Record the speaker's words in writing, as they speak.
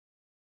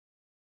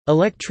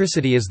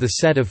Electricity is the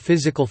set of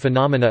physical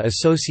phenomena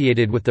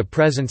associated with the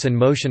presence and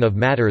motion of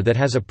matter that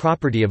has a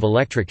property of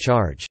electric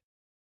charge.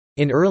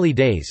 In early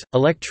days,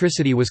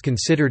 electricity was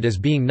considered as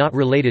being not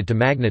related to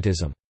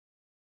magnetism.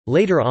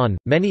 Later on,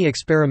 many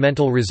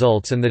experimental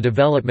results and the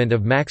development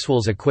of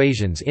Maxwell's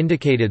equations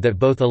indicated that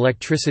both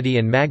electricity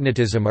and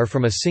magnetism are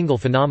from a single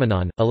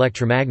phenomenon,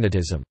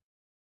 electromagnetism.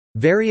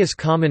 Various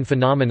common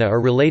phenomena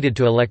are related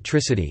to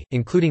electricity,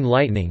 including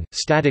lightning,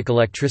 static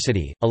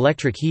electricity,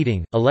 electric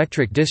heating,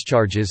 electric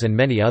discharges and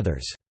many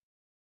others.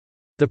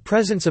 The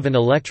presence of an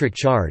electric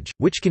charge,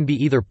 which can be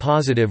either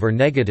positive or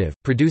negative,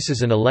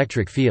 produces an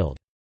electric field.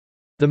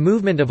 The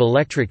movement of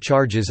electric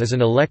charges is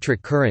an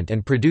electric current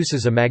and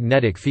produces a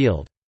magnetic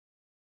field.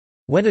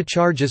 When a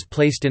charge is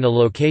placed in a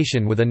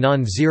location with a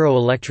non-zero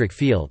electric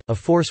field, a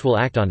force will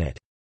act on it.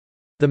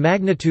 The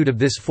magnitude of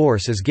this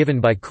force is given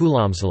by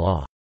Coulomb's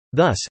law.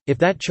 Thus, if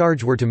that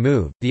charge were to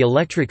move, the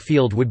electric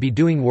field would be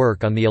doing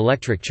work on the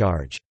electric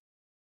charge.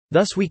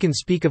 Thus we can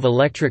speak of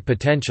electric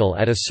potential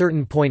at a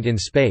certain point in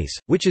space,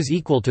 which is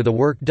equal to the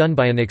work done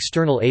by an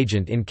external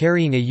agent in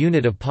carrying a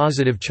unit of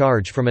positive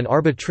charge from an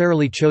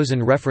arbitrarily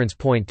chosen reference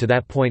point to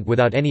that point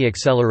without any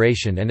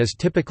acceleration and is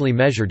typically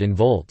measured in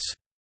volts.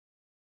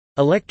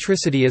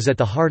 Electricity is at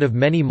the heart of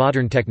many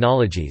modern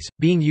technologies,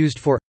 being used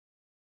for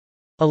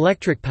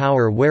electric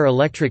power where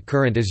electric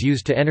current is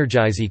used to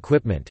energize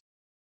equipment,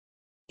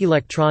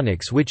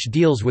 electronics which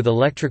deals with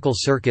electrical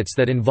circuits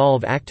that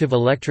involve active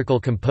electrical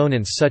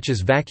components such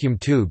as vacuum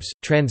tubes,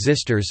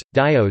 transistors,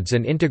 diodes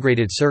and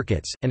integrated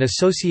circuits, and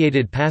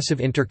associated passive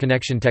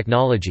interconnection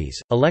technologies.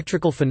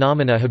 Electrical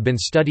phenomena have been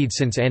studied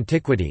since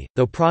antiquity,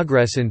 though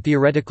progress in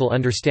theoretical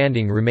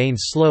understanding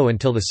remains slow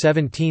until the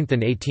 17th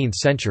and 18th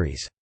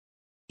centuries.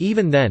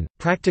 Even then,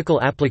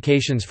 practical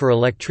applications for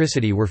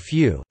electricity were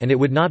few, and it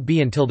would not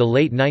be until the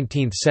late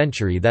 19th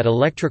century that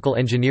electrical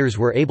engineers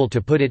were able to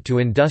put it to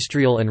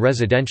industrial and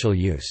residential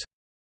use.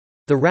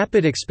 The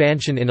rapid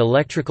expansion in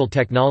electrical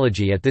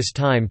technology at this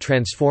time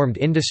transformed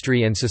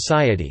industry and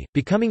society,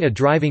 becoming a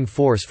driving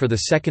force for the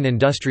Second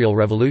Industrial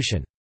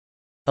Revolution.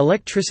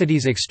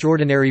 Electricity's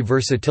extraordinary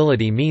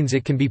versatility means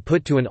it can be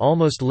put to an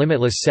almost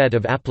limitless set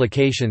of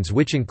applications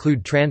which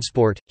include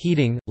transport,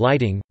 heating,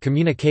 lighting,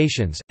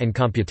 communications, and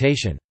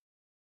computation.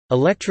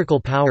 Electrical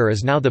power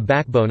is now the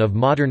backbone of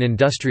modern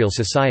industrial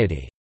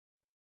society.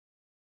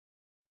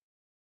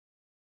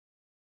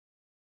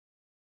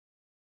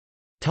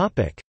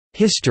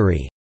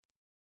 History.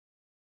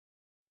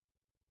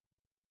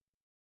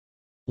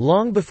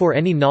 Long before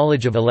any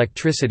knowledge of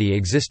electricity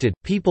existed,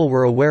 people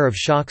were aware of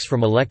shocks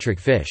from electric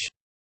fish.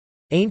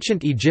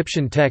 Ancient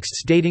Egyptian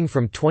texts dating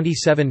from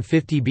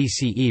 2750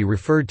 BCE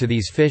referred to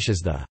these fish as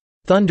the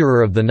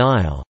 "thunderer of the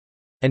Nile"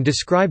 and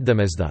described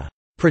them as the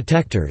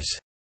 "protectors"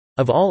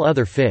 of all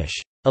other fish.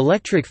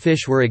 Electric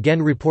fish were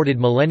again reported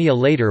millennia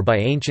later by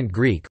ancient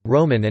Greek,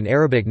 Roman and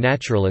Arabic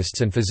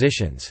naturalists and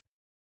physicians.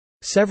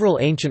 Several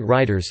ancient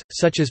writers,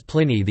 such as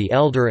Pliny the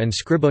Elder and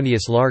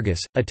Scribonius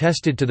Largus,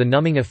 attested to the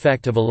numbing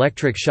effect of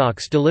electric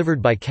shocks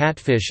delivered by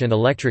catfish and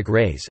electric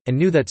rays, and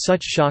knew that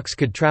such shocks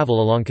could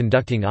travel along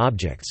conducting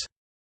objects.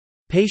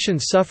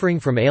 Patients suffering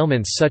from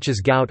ailments such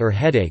as gout or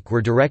headache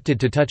were directed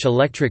to touch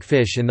electric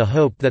fish in the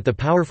hope that the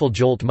powerful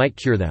jolt might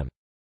cure them.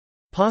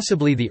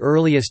 Possibly the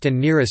earliest and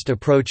nearest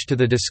approach to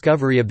the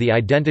discovery of the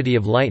identity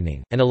of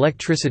lightning, and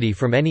electricity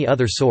from any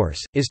other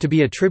source, is to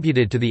be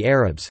attributed to the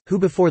Arabs, who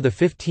before the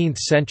 15th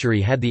century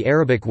had the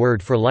Arabic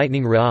word for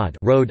lightning ra'ad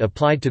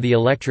applied to the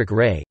electric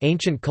ray.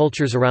 Ancient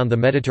cultures around the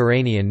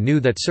Mediterranean knew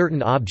that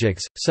certain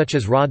objects, such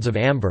as rods of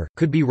amber,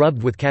 could be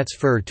rubbed with cat's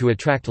fur to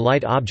attract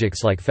light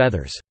objects like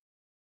feathers.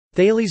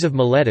 Thales of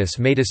Miletus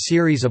made a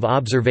series of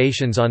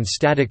observations on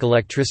static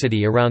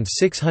electricity around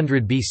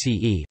 600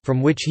 BCE,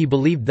 from which he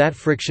believed that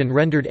friction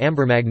rendered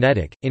amber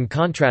magnetic, in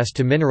contrast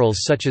to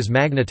minerals such as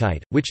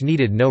magnetite, which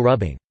needed no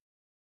rubbing.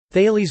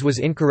 Thales was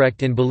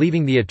incorrect in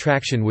believing the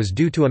attraction was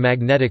due to a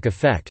magnetic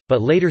effect,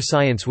 but later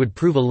science would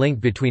prove a link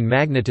between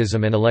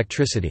magnetism and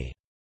electricity.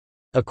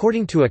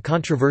 According to a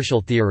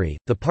controversial theory,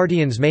 the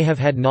Parthians may have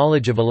had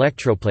knowledge of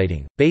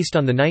electroplating, based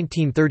on the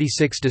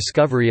 1936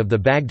 discovery of the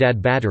Baghdad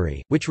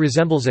battery, which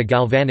resembles a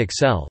galvanic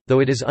cell,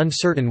 though it is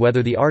uncertain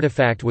whether the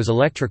artifact was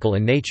electrical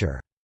in nature.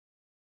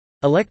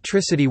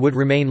 Electricity would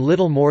remain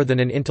little more than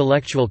an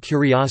intellectual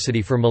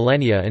curiosity for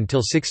millennia until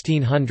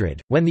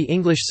 1600, when the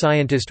English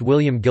scientist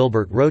William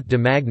Gilbert wrote De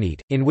Magnete,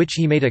 in which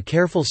he made a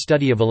careful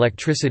study of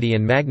electricity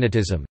and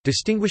magnetism,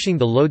 distinguishing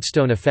the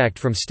lodestone effect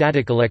from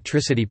static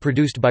electricity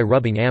produced by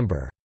rubbing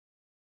amber.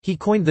 He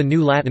coined the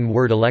new Latin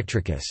word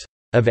electricus,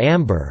 of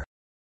amber,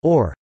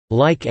 or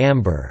like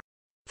amber,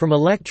 from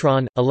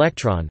electron,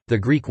 the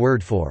Greek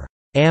word for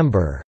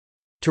amber,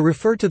 to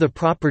refer to the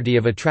property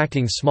of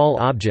attracting small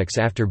objects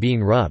after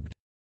being rubbed.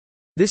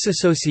 This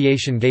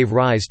association gave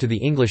rise to the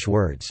English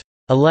words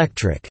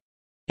electric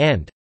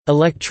and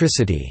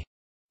electricity,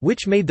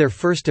 which made their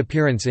first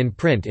appearance in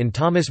print in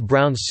Thomas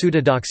Brown's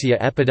Pseudodoxia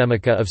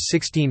Epidemica of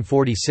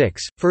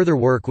 1646. Further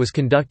work was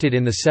conducted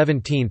in the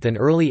 17th and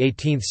early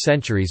 18th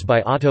centuries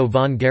by Otto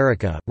von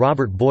Guericke,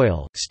 Robert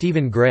Boyle,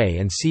 Stephen Gray,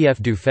 and C. F.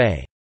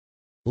 Dufay.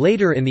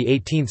 Later in the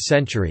 18th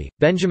century,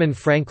 Benjamin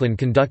Franklin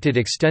conducted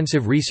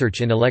extensive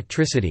research in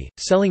electricity,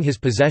 selling his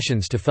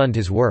possessions to fund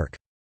his work.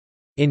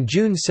 In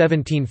June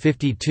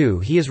 1752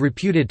 he is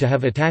reputed to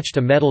have attached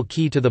a metal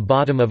key to the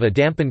bottom of a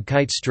dampened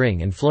kite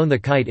string and flown the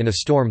kite in a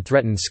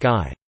storm-threatened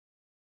sky.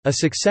 A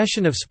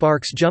succession of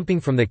sparks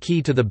jumping from the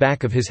key to the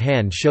back of his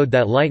hand showed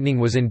that lightning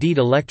was indeed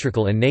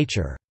electrical in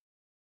nature.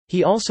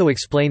 He also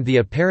explained the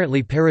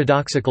apparently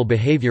paradoxical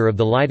behavior of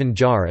the Leyden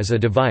jar as a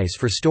device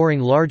for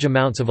storing large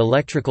amounts of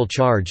electrical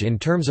charge in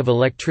terms of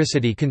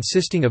electricity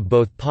consisting of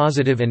both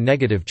positive and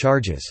negative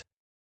charges.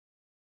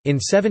 In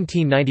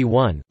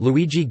 1791,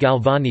 Luigi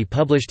Galvani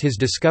published his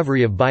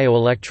discovery of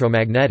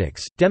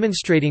bioelectromagnetics,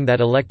 demonstrating that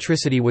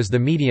electricity was the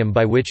medium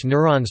by which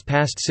neurons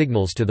passed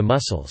signals to the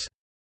muscles.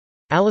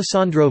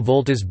 Alessandro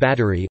Volta's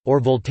battery,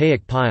 or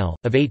voltaic pile,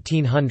 of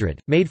 1800,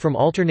 made from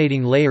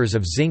alternating layers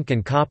of zinc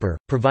and copper,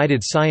 provided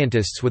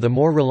scientists with a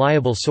more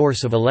reliable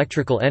source of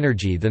electrical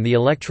energy than the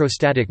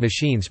electrostatic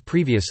machines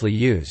previously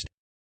used.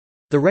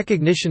 The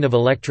recognition of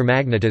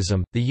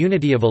electromagnetism, the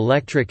unity of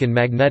electric and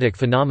magnetic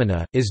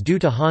phenomena, is due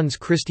to Hans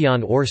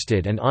Christian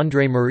Ørsted and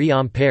André-Marie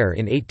Ampère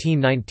in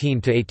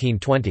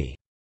 1819–1820.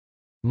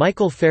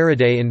 Michael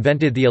Faraday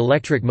invented the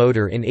electric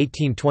motor in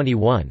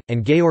 1821,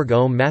 and Georg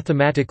Ohm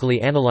mathematically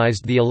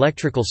analyzed the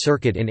electrical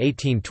circuit in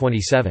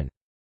 1827.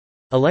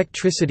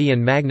 Electricity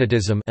and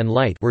magnetism and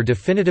light were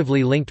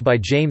definitively linked by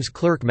James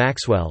Clerk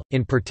Maxwell,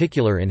 in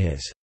particular in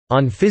his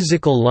On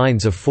Physical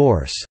Lines of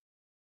Force.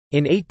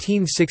 In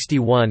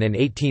 1861 and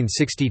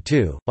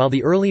 1862, while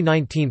the early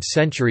 19th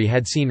century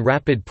had seen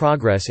rapid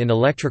progress in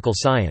electrical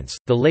science,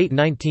 the late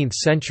 19th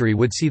century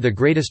would see the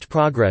greatest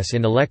progress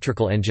in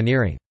electrical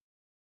engineering.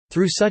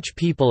 Through such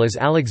people as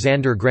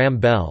Alexander Graham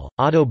Bell,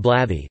 Otto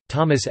Blathy,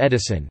 Thomas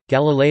Edison,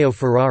 Galileo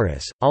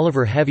Ferraris,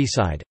 Oliver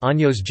Heaviside,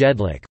 Ányos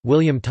Jedlick,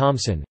 William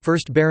Thomson,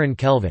 1st Baron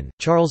Kelvin,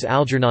 Charles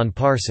Algernon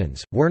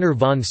Parsons, Werner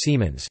von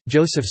Siemens,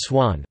 Joseph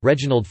Swan,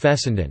 Reginald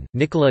Fessenden,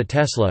 Nikola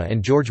Tesla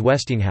and George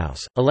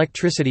Westinghouse,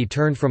 electricity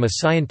turned from a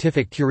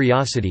scientific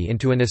curiosity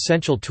into an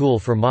essential tool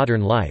for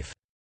modern life.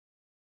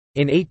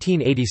 In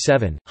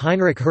 1887,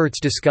 Heinrich Hertz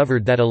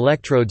discovered that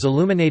electrodes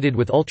illuminated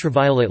with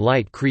ultraviolet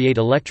light create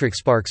electric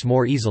sparks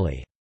more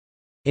easily.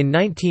 In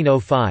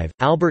 1905,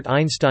 Albert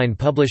Einstein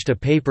published a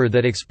paper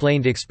that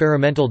explained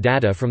experimental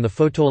data from the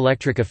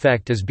photoelectric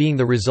effect as being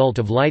the result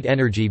of light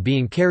energy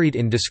being carried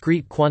in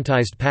discrete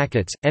quantized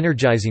packets,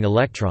 energizing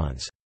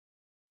electrons.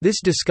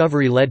 This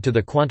discovery led to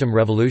the quantum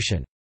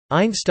revolution.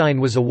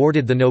 Einstein was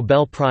awarded the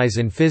Nobel Prize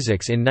in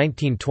Physics in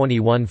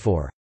 1921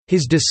 for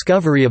his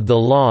discovery of the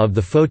law of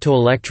the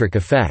photoelectric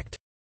effect.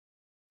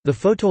 The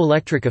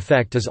photoelectric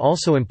effect is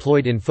also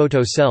employed in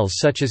photocells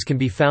such as can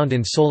be found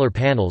in solar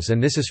panels,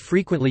 and this is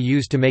frequently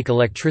used to make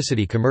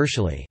electricity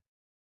commercially.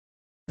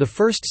 The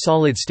first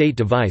solid-state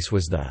device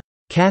was the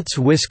cat's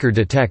whisker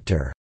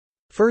detector,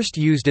 first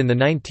used in the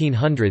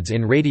 1900s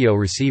in radio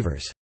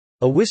receivers.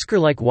 A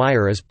whisker-like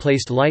wire is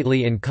placed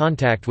lightly in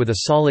contact with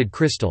a solid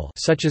crystal,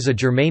 such as a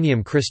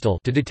germanium crystal,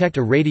 to detect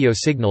a radio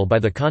signal by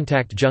the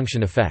contact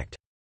junction effect.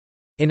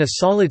 In a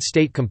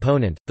solid-state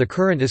component, the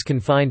current is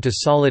confined to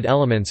solid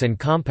elements and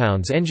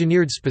compounds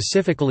engineered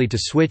specifically to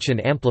switch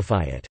and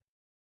amplify it.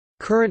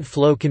 Current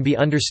flow can be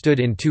understood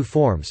in two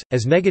forms,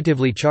 as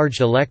negatively charged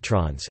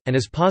electrons, and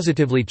as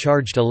positively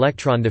charged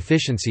electron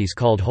deficiencies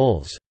called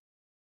holes.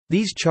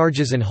 These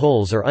charges and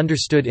holes are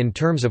understood in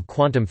terms of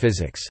quantum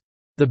physics.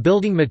 The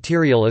building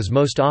material is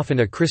most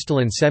often a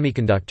crystalline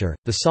semiconductor.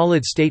 The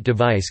solid-state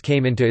device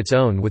came into its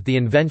own with the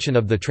invention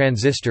of the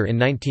transistor in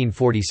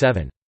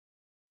 1947.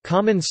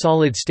 Common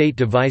solid-state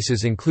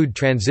devices include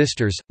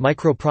transistors,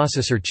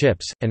 microprocessor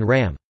chips, and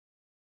RAM.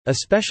 A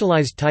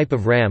specialized type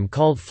of RAM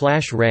called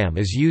flash RAM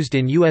is used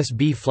in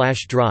USB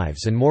flash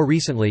drives and more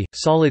recently,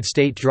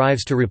 solid-state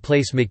drives to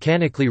replace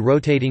mechanically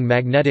rotating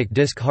magnetic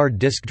disk hard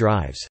disk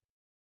drives.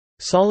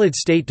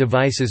 Solid-state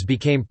devices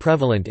became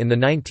prevalent in the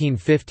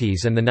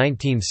 1950s and the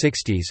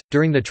 1960s,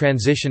 during the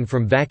transition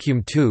from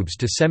vacuum tubes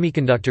to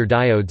semiconductor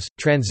diodes,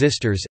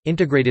 transistors,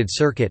 integrated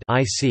circuit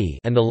 (IC),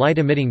 and the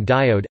light-emitting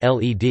diode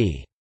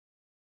 (LED).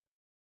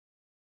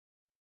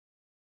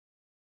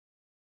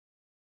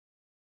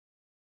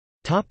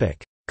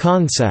 Topic: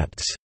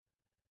 Concepts.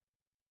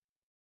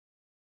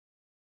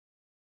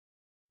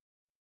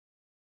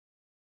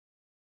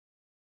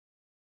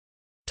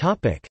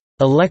 Topic: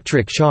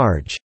 Electric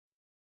charge.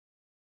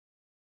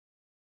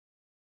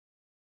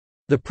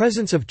 The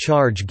presence of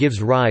charge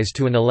gives rise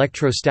to an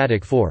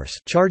electrostatic force.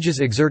 Charges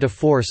exert a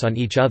force on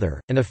each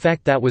other, an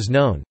effect that was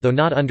known, though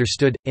not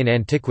understood, in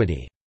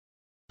antiquity.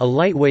 A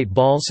lightweight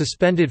ball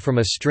suspended from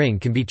a string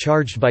can be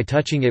charged by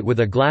touching it with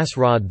a glass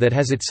rod that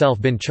has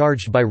itself been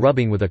charged by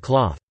rubbing with a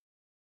cloth.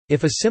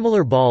 If a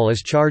similar ball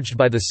is charged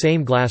by the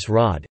same glass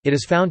rod, it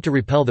is found to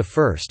repel the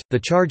first. The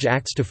charge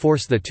acts to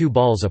force the two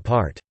balls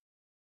apart.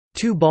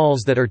 Two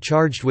balls that are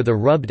charged with a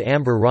rubbed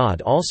amber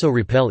rod also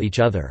repel each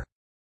other.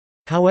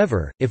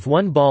 However, if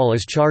one ball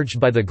is charged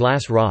by the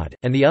glass rod,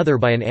 and the other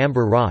by an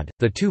amber rod,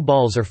 the two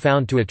balls are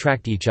found to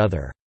attract each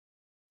other.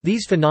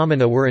 These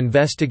phenomena were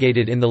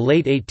investigated in the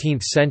late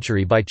 18th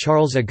century by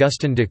Charles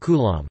Augustin de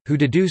Coulomb, who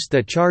deduced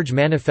that charge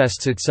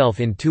manifests itself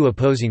in two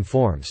opposing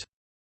forms.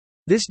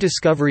 This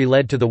discovery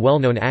led to the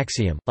well-known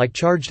axiom, like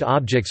charged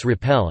objects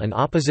repel and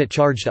opposite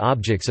charged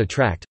objects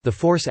attract, the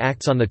force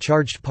acts on the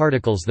charged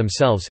particles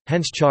themselves,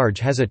 hence charge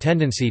has a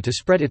tendency to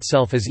spread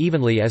itself as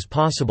evenly as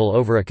possible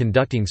over a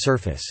conducting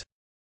surface.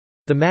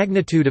 The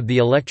magnitude of the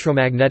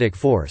electromagnetic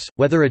force,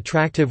 whether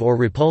attractive or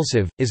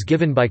repulsive, is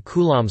given by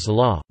Coulomb's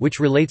law, which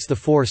relates the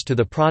force to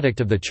the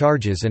product of the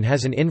charges and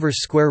has an inverse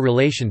square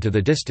relation to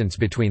the distance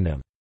between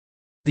them.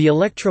 The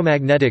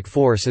electromagnetic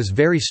force is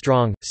very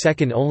strong,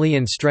 second only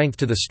in strength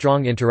to the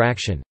strong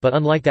interaction, but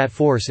unlike that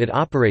force it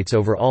operates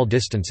over all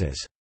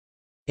distances.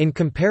 In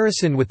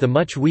comparison with the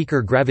much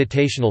weaker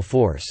gravitational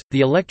force, the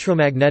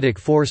electromagnetic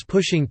force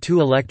pushing two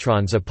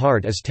electrons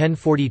apart is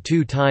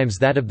 1042 times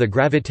that of the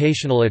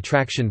gravitational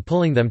attraction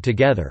pulling them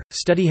together.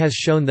 Study has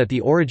shown that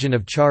the origin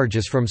of charge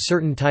is from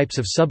certain types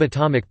of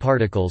subatomic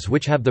particles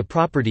which have the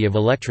property of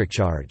electric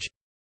charge.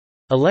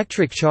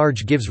 Electric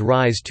charge gives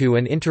rise to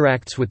and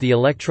interacts with the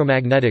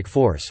electromagnetic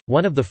force,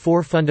 one of the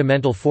four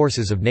fundamental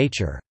forces of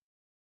nature.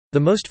 The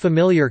most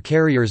familiar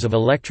carriers of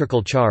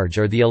electrical charge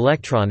are the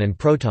electron and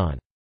proton.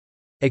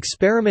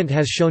 Experiment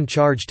has shown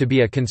charge to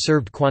be a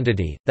conserved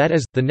quantity, that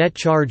is, the net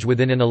charge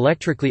within an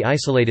electrically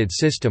isolated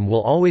system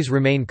will always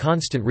remain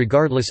constant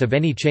regardless of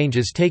any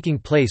changes taking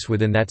place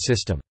within that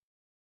system.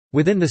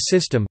 Within the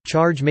system,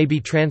 charge may be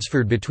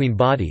transferred between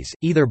bodies,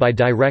 either by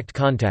direct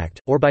contact,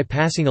 or by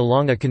passing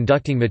along a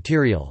conducting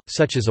material,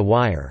 such as a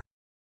wire.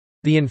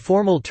 The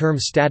informal term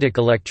static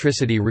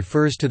electricity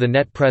refers to the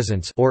net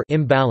presence or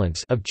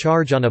imbalance of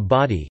charge on a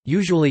body,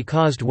 usually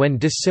caused when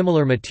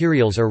dissimilar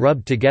materials are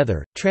rubbed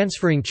together,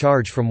 transferring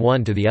charge from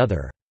one to the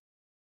other.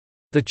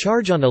 The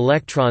charge on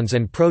electrons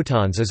and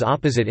protons is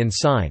opposite in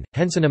sign,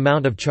 hence an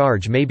amount of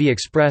charge may be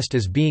expressed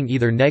as being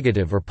either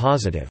negative or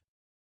positive.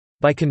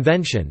 By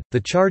convention, the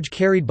charge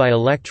carried by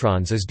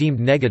electrons is deemed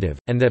negative,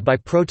 and that by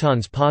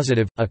protons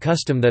positive, a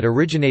custom that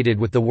originated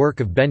with the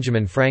work of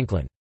Benjamin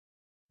Franklin.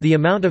 The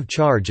amount of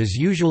charge is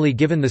usually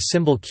given the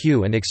symbol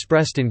Q and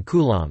expressed in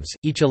coulombs.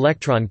 Each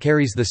electron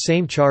carries the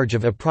same charge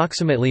of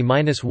approximately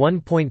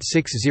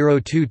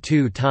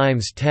 -1.6022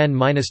 times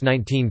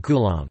 10⁻19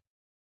 coulomb.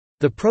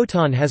 The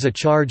proton has a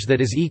charge that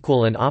is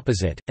equal and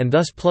opposite, and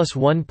thus plus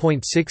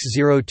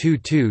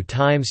 1.6022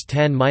 times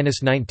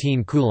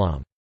 10⁻19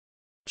 coulomb.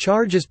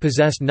 Charge is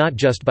possessed not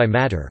just by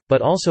matter,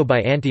 but also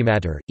by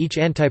antimatter, each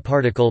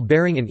antiparticle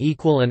bearing an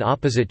equal and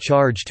opposite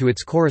charge to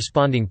its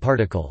corresponding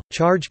particle.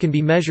 Charge can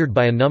be measured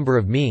by a number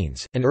of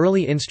means, an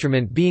early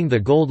instrument being the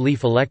gold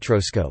leaf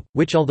electroscope,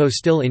 which although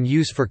still in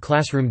use for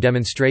classroom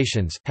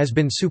demonstrations, has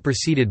been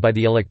superseded by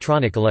the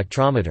electronic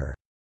electrometer.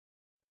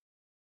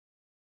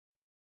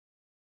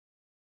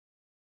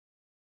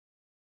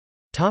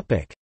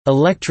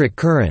 Electric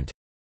current.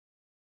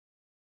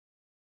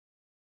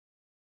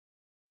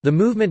 The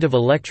movement of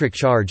electric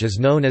charge is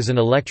known as an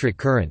electric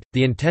current,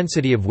 the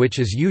intensity of which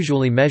is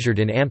usually measured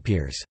in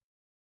amperes.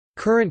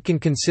 Current can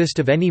consist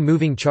of any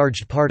moving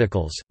charged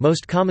particles,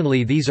 most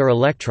commonly these are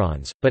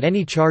electrons, but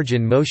any charge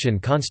in motion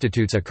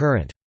constitutes a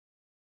current.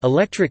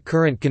 Electric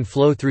current can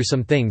flow through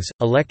some things,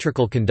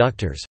 electrical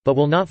conductors, but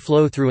will not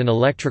flow through an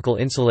electrical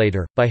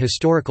insulator. By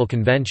historical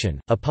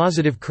convention, a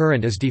positive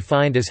current is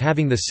defined as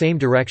having the same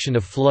direction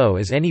of flow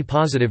as any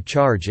positive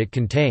charge it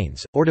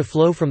contains, or to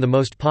flow from the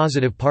most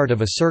positive part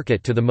of a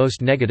circuit to the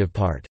most negative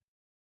part.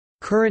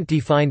 Current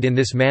defined in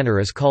this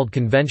manner is called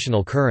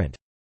conventional current.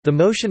 The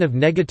motion of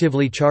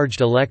negatively charged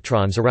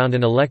electrons around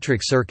an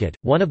electric circuit,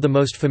 one of the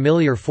most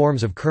familiar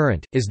forms of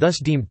current, is thus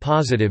deemed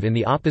positive in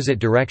the opposite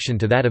direction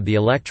to that of the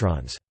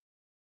electrons.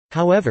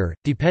 However,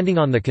 depending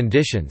on the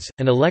conditions,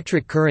 an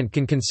electric current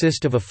can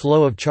consist of a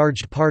flow of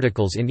charged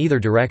particles in either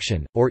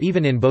direction, or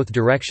even in both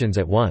directions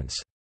at once.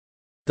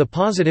 The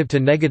positive to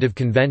negative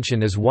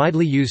convention is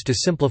widely used to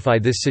simplify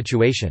this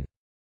situation.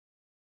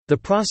 The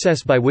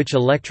process by which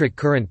electric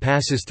current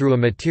passes through a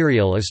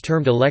material is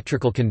termed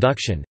electrical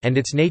conduction, and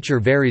its nature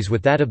varies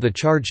with that of the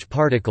charged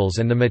particles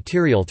and the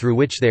material through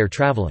which they are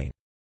traveling.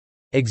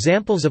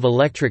 Examples of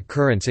electric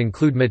currents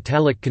include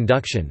metallic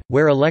conduction,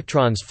 where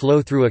electrons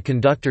flow through a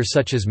conductor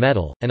such as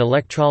metal, and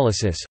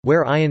electrolysis,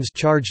 where ions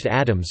charged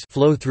atoms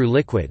flow through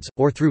liquids,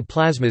 or through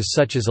plasmas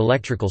such as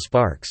electrical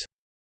sparks.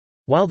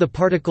 While the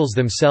particles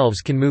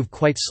themselves can move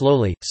quite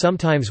slowly,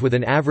 sometimes with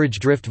an average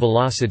drift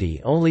velocity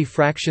only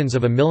fractions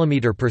of a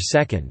millimeter per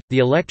second, the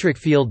electric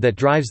field that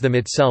drives them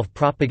itself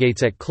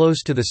propagates at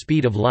close to the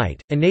speed of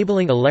light,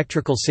 enabling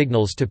electrical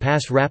signals to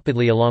pass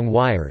rapidly along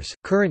wires.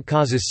 Current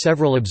causes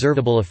several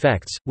observable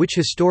effects, which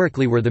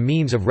historically were the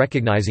means of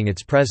recognizing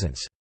its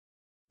presence.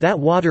 That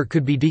water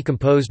could be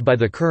decomposed by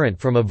the current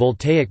from a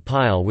voltaic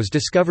pile was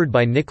discovered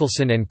by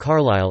Nicholson and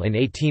Carlisle in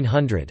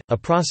 1800, a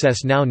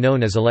process now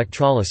known as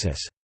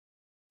electrolysis.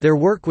 Their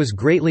work was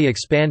greatly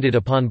expanded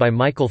upon by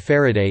Michael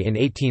Faraday in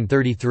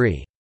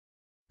 1833.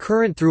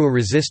 Current through a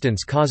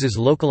resistance causes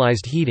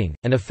localized heating,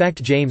 an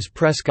effect James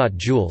Prescott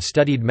Joule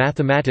studied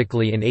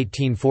mathematically in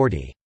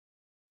 1840.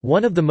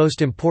 One of the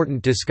most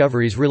important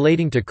discoveries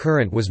relating to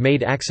current was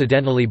made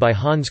accidentally by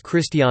Hans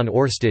Christian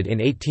Ørsted in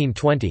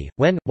 1820,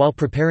 when, while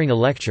preparing a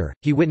lecture,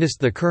 he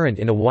witnessed the current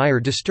in a wire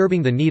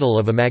disturbing the needle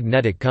of a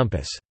magnetic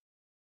compass.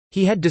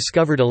 He had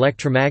discovered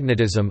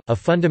electromagnetism, a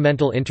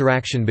fundamental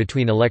interaction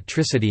between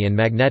electricity and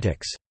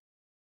magnetics.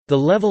 The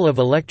level of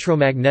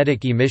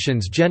electromagnetic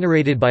emissions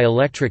generated by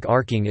electric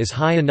arcing is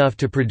high enough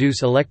to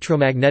produce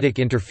electromagnetic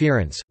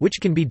interference,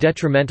 which can be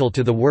detrimental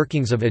to the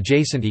workings of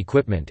adjacent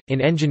equipment. In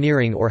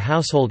engineering or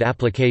household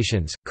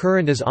applications,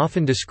 current is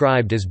often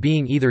described as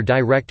being either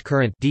direct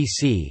current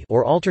 (DC)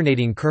 or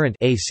alternating current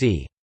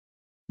 (AC).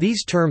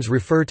 These terms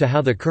refer to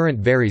how the current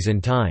varies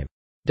in time.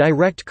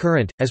 Direct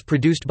current, as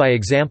produced by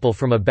example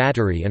from a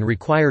battery and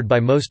required by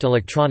most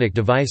electronic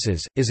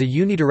devices, is a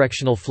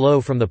unidirectional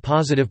flow from the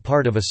positive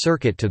part of a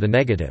circuit to the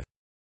negative.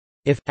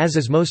 If, as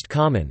is most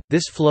common,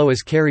 this flow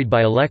is carried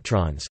by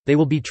electrons, they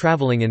will be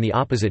traveling in the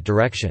opposite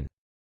direction.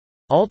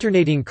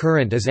 Alternating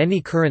current is any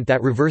current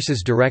that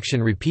reverses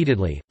direction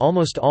repeatedly,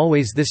 almost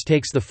always this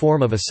takes the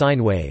form of a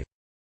sine wave.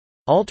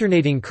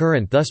 Alternating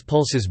current thus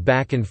pulses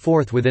back and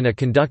forth within a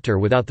conductor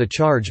without the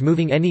charge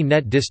moving any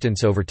net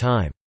distance over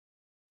time.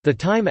 The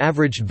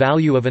time-averaged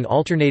value of an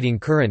alternating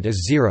current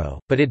is zero,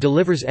 but it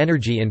delivers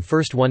energy in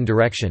first one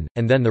direction,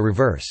 and then the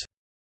reverse.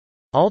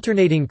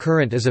 Alternating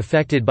current is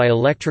affected by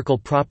electrical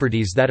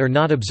properties that are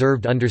not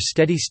observed under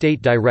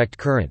steady-state direct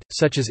current,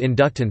 such as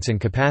inductance and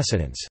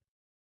capacitance.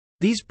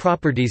 These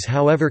properties,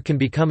 however, can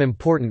become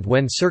important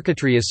when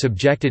circuitry is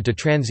subjected to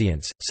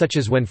transients, such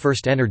as when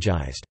first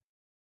energized.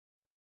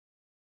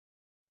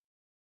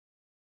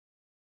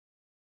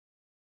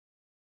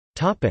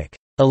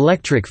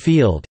 Electric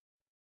field.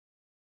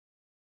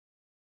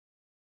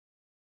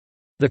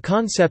 The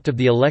concept of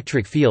the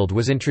electric field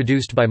was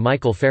introduced by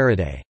Michael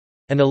Faraday.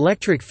 An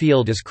electric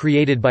field is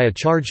created by a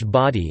charged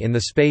body in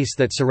the space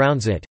that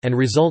surrounds it, and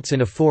results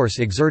in a force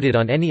exerted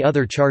on any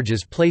other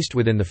charges placed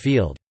within the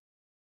field.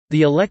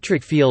 The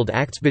electric field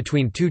acts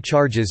between two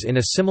charges in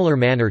a similar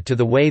manner to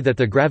the way that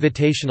the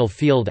gravitational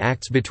field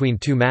acts between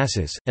two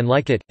masses, and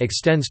like it,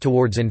 extends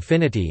towards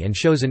infinity and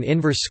shows an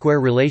inverse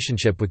square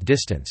relationship with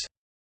distance.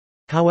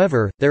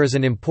 However, there is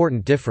an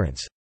important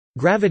difference.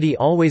 Gravity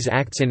always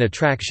acts in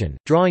attraction,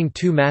 drawing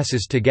two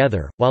masses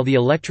together, while the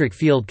electric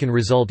field can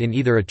result in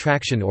either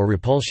attraction or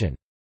repulsion.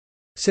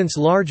 Since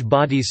large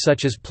bodies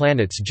such as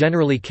planets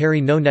generally carry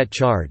no net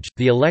charge,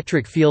 the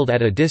electric field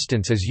at a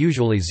distance is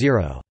usually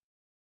zero.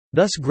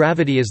 Thus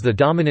gravity is the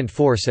dominant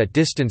force at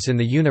distance in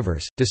the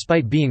universe,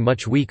 despite being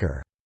much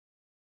weaker.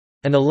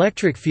 An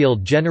electric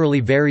field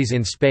generally varies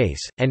in space,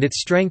 and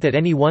its strength at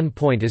any one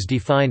point is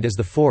defined as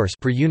the force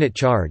per unit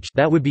charge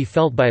that would be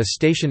felt by a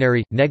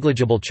stationary,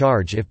 negligible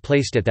charge if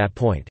placed at that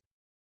point.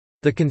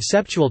 The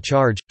conceptual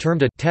charge,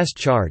 termed a test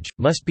charge,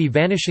 must be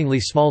vanishingly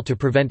small to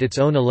prevent its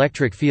own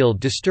electric field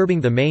disturbing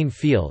the main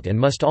field and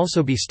must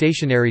also be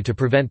stationary to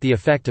prevent the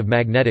effect of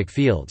magnetic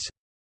fields.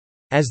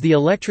 As the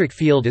electric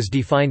field is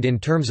defined in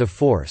terms of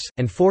force,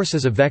 and force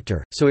is a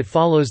vector, so it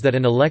follows that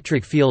an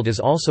electric field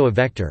is also a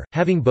vector,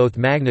 having both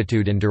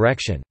magnitude and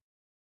direction.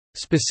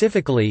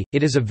 Specifically,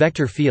 it is a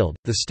vector field.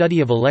 The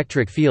study of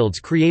electric fields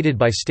created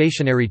by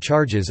stationary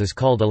charges is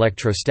called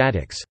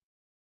electrostatics.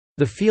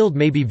 The field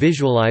may be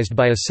visualized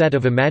by a set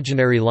of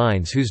imaginary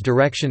lines whose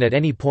direction at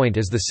any point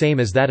is the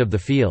same as that of the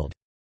field.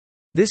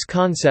 This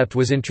concept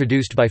was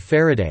introduced by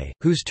Faraday,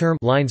 whose term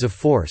lines of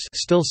force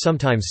still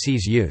sometimes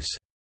sees use.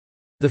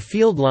 The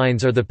field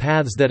lines are the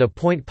paths that a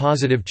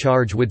point-positive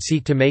charge would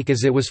seek to make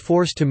as it was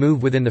forced to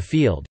move within the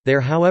field. They are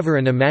however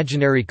an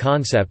imaginary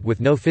concept with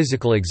no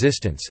physical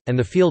existence, and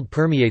the field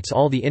permeates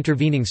all the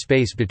intervening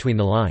space between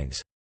the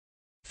lines.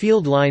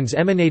 Field lines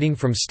emanating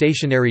from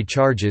stationary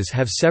charges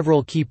have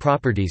several key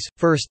properties: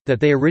 first, that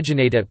they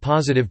originate at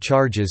positive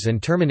charges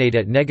and terminate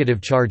at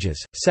negative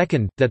charges;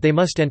 second, that they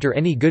must enter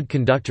any good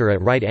conductor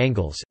at right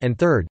angles; and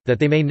third, that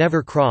they may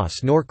never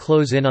cross nor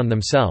close in on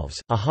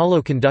themselves. A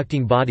hollow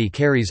conducting body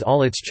carries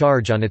all its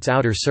charge on its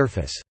outer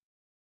surface.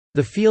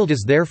 The field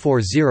is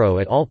therefore zero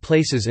at all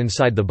places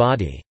inside the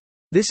body.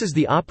 This is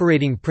the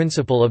operating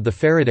principle of the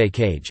Faraday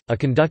cage, a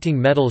conducting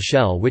metal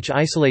shell which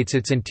isolates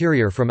its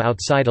interior from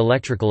outside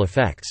electrical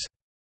effects.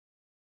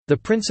 The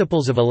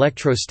principles of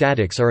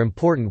electrostatics are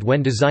important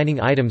when designing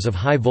items of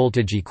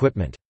high-voltage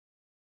equipment.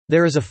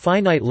 There is a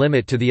finite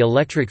limit to the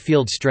electric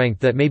field strength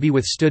that may be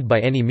withstood by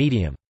any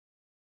medium.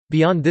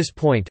 Beyond this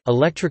point,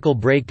 electrical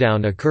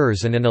breakdown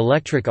occurs and an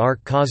electric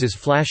arc causes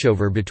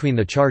flashover between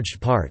the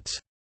charged parts.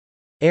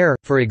 Air,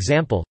 for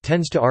example,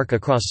 tends to arc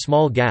across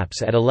small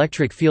gaps at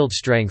electric field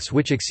strengths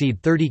which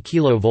exceed 30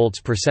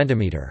 kV per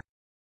centimeter.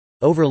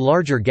 Over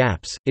larger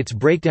gaps, its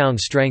breakdown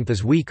strength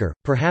is weaker,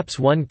 perhaps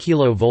 1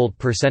 kV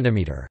per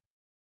centimeter.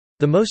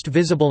 The most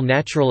visible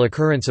natural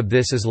occurrence of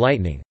this is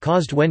lightning,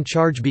 caused when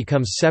charge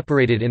becomes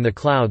separated in the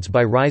clouds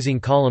by rising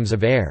columns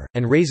of air,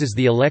 and raises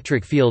the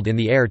electric field in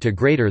the air to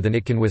greater than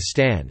it can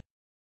withstand.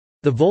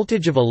 The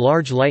voltage of a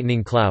large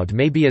lightning cloud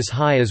may be as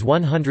high as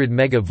 100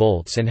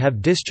 megavolts and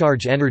have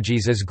discharge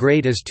energies as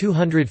great as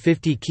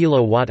 250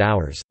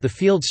 kWh. The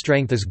field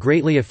strength is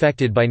greatly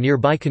affected by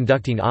nearby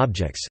conducting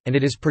objects, and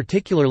it is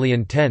particularly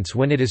intense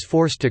when it is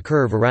forced to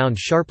curve around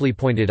sharply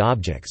pointed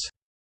objects.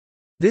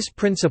 This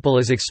principle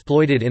is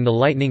exploited in the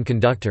lightning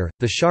conductor,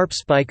 the sharp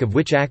spike of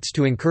which acts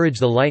to encourage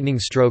the lightning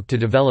stroke to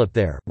develop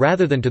there,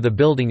 rather than to the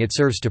building it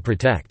serves to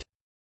protect.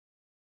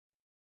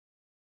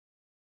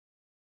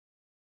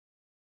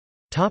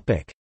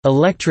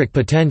 Electric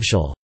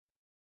potential.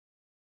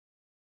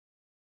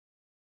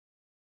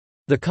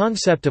 The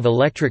concept of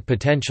electric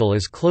potential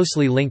is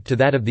closely linked to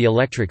that of the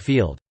electric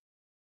field.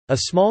 A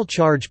small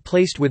charge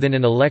placed within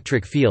an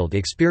electric field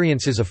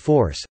experiences a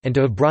force, and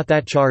to have brought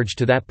that charge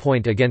to that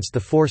point against the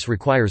force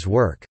requires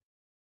work.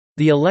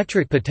 The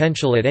electric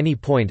potential at any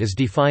point is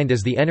defined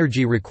as the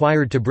energy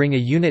required to bring a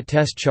unit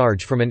test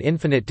charge from an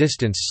infinite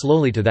distance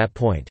slowly to that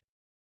point.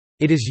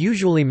 It is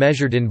usually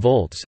measured in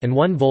volts, and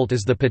 1 volt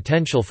is the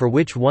potential for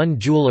which 1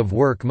 joule of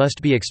work must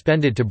be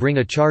expended to bring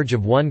a charge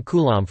of 1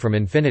 coulomb from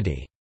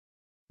infinity.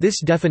 This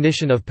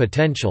definition of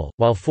potential,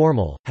 while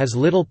formal, has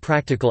little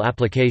practical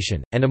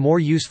application, and a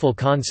more useful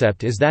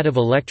concept is that of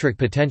electric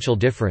potential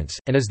difference,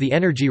 and is the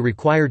energy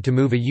required to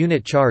move a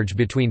unit charge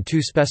between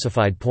two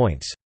specified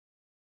points.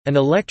 An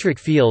electric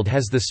field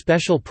has the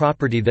special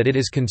property that it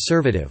is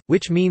conservative,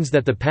 which means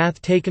that the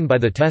path taken by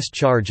the test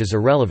charge is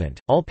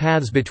irrelevant. All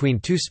paths between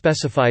two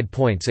specified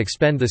points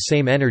expend the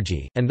same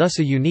energy, and thus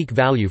a unique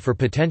value for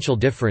potential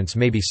difference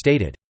may be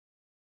stated.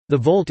 The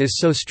volt is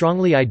so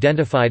strongly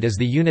identified as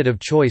the unit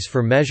of choice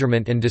for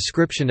measurement and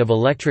description of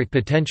electric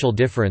potential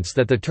difference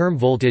that the term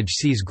voltage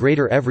sees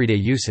greater everyday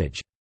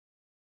usage.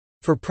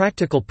 For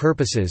practical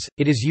purposes,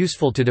 it is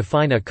useful to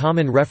define a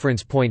common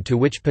reference point to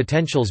which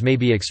potentials may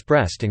be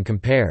expressed and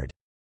compared.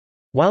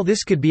 While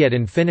this could be at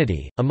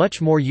infinity, a much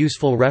more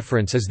useful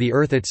reference is the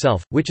Earth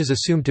itself, which is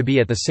assumed to be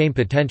at the same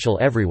potential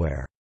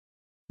everywhere.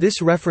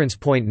 This reference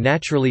point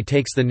naturally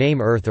takes the name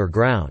Earth or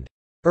ground.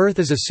 Earth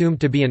is assumed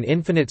to be an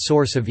infinite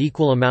source of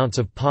equal amounts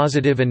of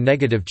positive and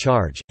negative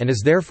charge, and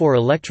is therefore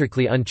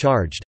electrically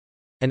uncharged.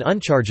 An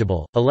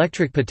unchargeable,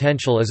 electric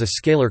potential is a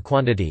scalar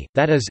quantity,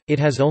 that is, it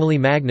has only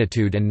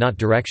magnitude and not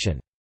direction.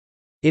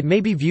 It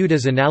may be viewed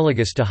as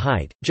analogous to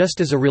height,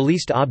 just as a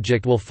released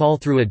object will fall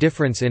through a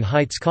difference in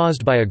heights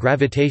caused by a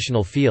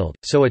gravitational field,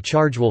 so a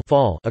charge will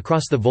fall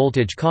across the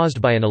voltage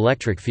caused by an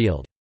electric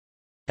field.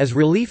 As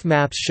relief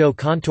maps show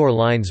contour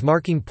lines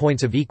marking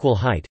points of equal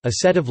height, a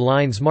set of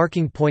lines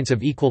marking points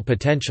of equal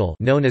potential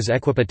known as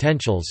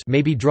equipotentials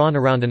may be drawn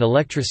around an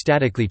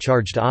electrostatically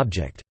charged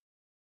object.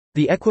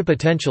 The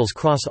equipotentials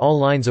cross all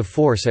lines of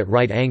force at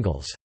right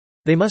angles.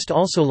 They must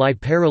also lie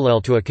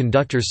parallel to a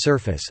conductor's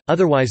surface,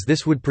 otherwise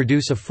this would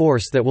produce a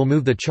force that will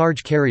move the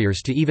charge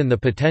carriers to even the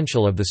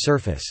potential of the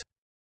surface.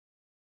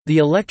 The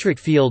electric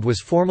field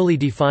was formally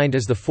defined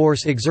as the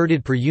force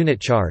exerted per unit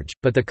charge,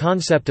 but the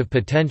concept of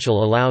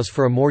potential allows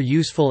for a more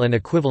useful and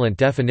equivalent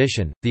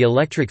definition. The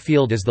electric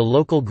field is the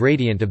local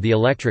gradient of the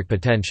electric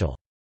potential.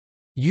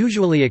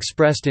 Usually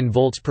expressed in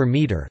volts per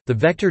meter, the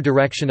vector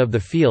direction of the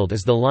field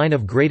is the line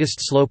of greatest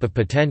slope of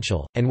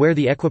potential, and where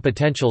the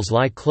equipotentials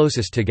lie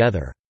closest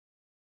together.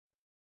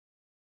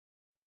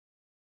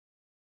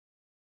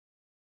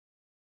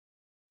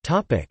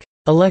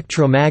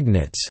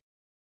 Electromagnets.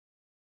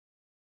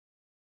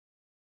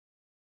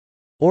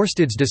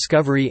 Ørsted's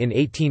discovery in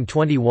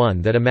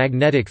 1821 that a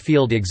magnetic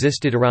field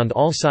existed around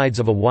all sides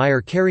of a wire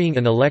carrying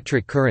an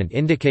electric current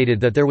indicated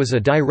that there was a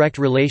direct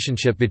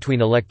relationship between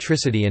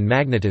electricity and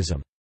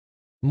magnetism.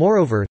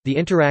 Moreover, the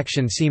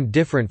interaction seemed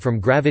different from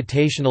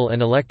gravitational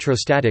and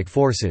electrostatic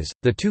forces,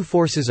 the two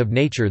forces of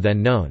nature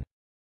then known.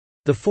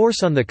 The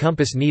force on the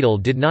compass needle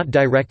did not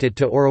direct it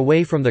to or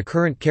away from the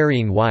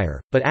current-carrying wire,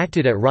 but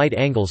acted at right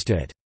angles to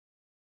it.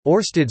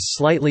 Ørsted's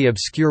slightly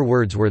obscure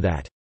words were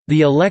that,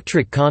 "The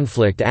electric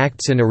conflict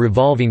acts in a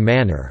revolving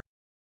manner."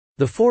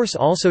 The force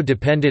also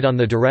depended on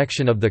the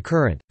direction of the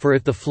current, for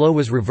if the flow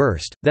was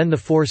reversed, then the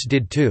force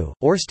did too.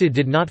 Ørsted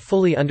did not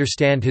fully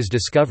understand his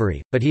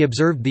discovery, but he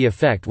observed the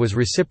effect was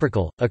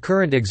reciprocal. A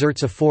current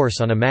exerts a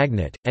force on a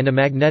magnet, and a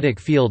magnetic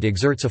field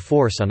exerts a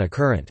force on a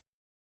current.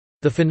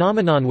 The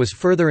phenomenon was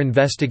further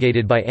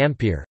investigated by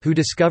Ampere, who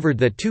discovered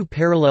that two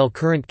parallel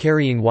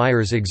current-carrying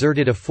wires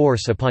exerted a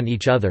force upon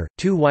each other.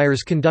 Two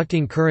wires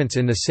conducting currents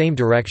in the same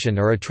direction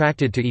are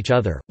attracted to each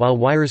other, while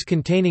wires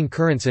containing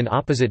currents in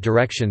opposite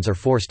directions are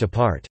forced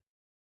apart.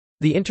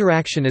 The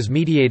interaction is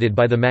mediated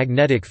by the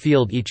magnetic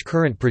field each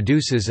current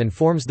produces and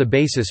forms the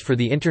basis for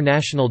the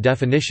international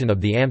definition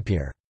of the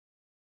ampere.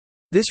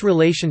 This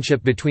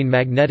relationship between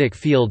magnetic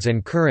fields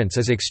and currents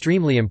is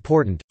extremely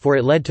important, for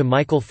it led to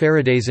Michael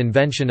Faraday's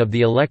invention of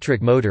the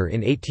electric motor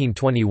in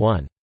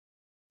 1821.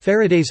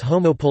 Faraday's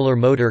homopolar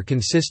motor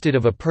consisted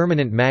of a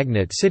permanent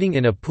magnet sitting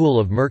in a pool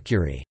of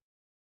mercury.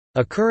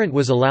 A current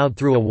was allowed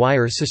through a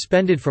wire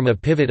suspended from a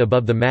pivot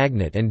above the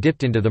magnet and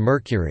dipped into the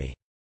mercury.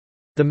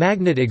 The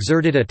magnet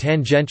exerted a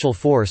tangential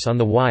force on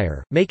the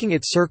wire, making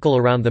it circle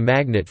around the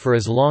magnet for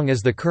as long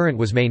as the current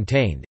was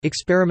maintained.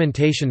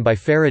 Experimentation by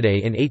Faraday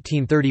in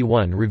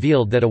 1831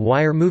 revealed that a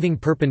wire moving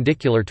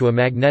perpendicular to a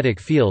magnetic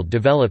field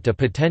developed a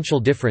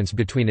potential difference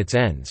between its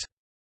ends.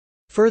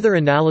 Further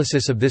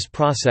analysis of this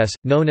process,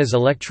 known as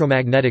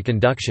electromagnetic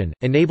induction,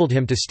 enabled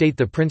him to state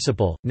the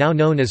principle, now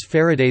known as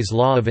Faraday's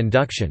law of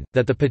induction,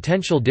 that the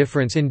potential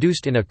difference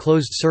induced in a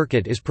closed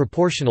circuit is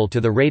proportional to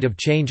the rate of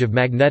change of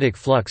magnetic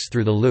flux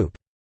through the loop.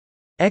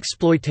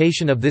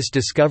 Exploitation of this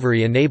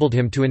discovery enabled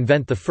him to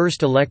invent the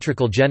first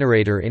electrical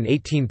generator in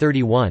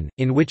 1831,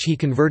 in which he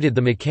converted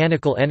the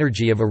mechanical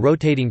energy of a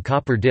rotating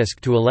copper disc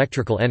to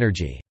electrical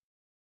energy.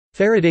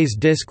 Faraday's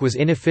disc was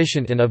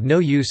inefficient and of no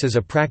use as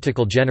a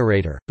practical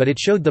generator, but it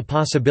showed the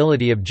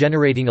possibility of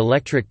generating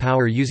electric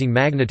power using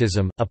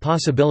magnetism, a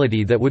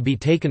possibility that would be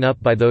taken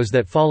up by those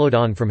that followed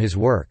on from his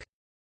work.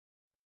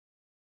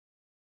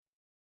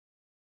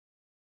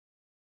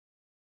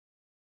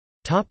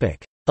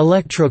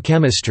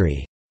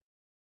 Electrochemistry.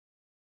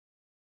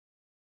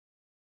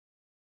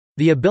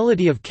 The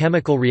ability of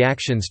chemical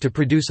reactions to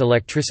produce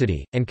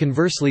electricity, and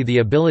conversely the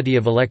ability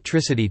of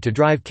electricity to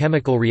drive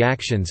chemical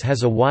reactions,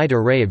 has a wide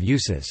array of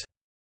uses.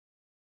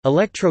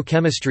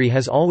 Electrochemistry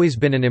has always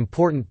been an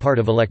important part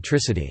of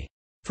electricity.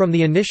 From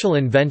the initial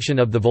invention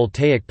of the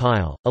voltaic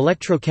pile,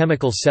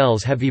 electrochemical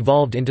cells have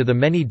evolved into the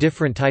many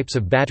different types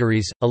of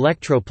batteries,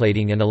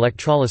 electroplating and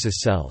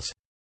electrolysis cells.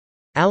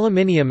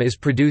 Aluminium is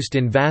produced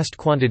in vast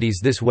quantities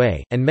this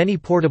way, and many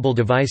portable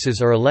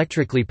devices are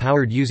electrically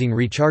powered using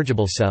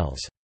rechargeable cells.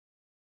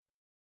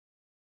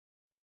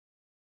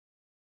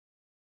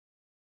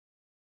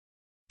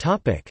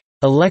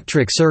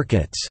 Electric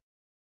circuits.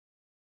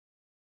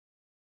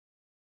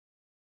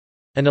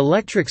 An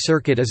electric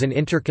circuit is an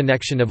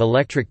interconnection of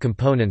electric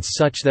components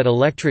such that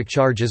electric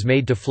charge is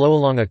made to flow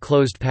along a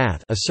closed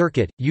path, a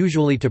circuit,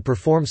 usually to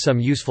perform some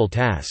useful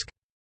task.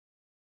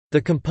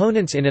 The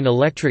components in an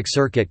electric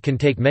circuit can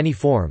take many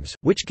forms,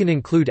 which can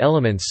include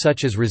elements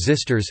such as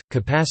resistors,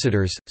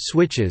 capacitors,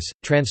 switches,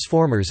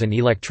 transformers and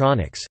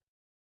electronics.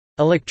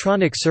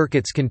 Electronic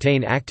circuits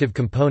contain active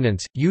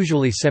components,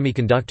 usually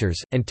semiconductors,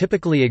 and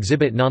typically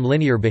exhibit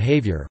nonlinear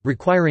behavior,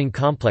 requiring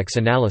complex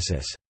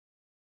analysis.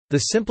 The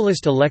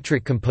simplest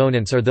electric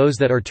components are those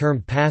that are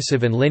termed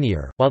passive and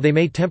linear. While they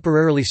may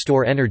temporarily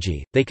store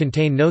energy, they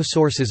contain no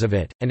sources of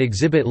it, and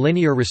exhibit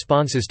linear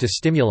responses to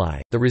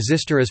stimuli. The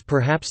resistor is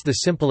perhaps the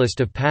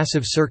simplest of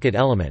passive circuit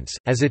elements.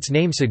 As its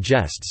name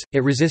suggests,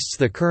 it resists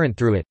the current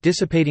through it,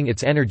 dissipating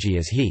its energy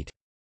as heat.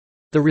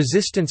 The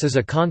resistance is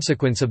a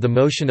consequence of the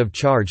motion of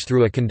charge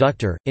through a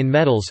conductor. In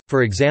metals,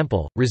 for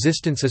example,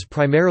 resistance is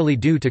primarily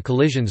due to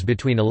collisions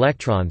between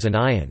electrons and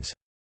ions.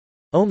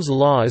 Ohm's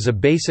law is a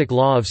basic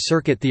law of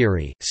circuit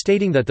theory,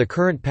 stating that the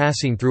current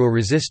passing through a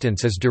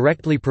resistance is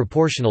directly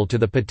proportional to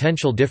the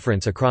potential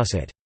difference across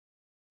it.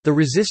 The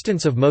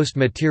resistance of most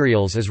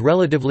materials is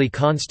relatively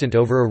constant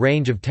over a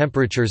range of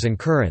temperatures and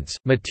currents.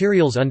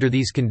 Materials under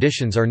these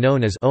conditions are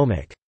known as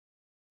ohmic.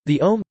 The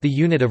ohm, the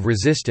unit of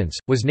resistance,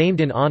 was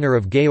named in honor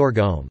of Georg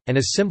Ohm, and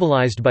is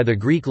symbolized by the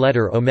Greek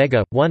letter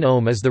omega. 1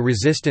 ohm is the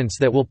resistance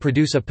that will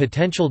produce a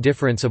potential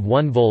difference of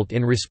 1 volt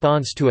in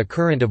response to a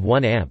current of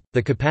 1 amp.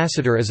 The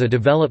capacitor is a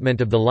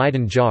development of the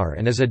Leyden jar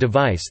and is a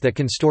device that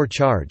can store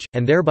charge,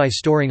 and thereby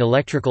storing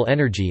electrical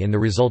energy in the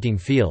resulting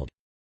field.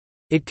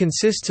 It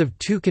consists of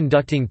two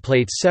conducting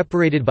plates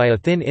separated by a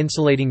thin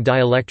insulating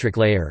dielectric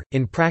layer.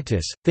 In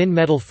practice, thin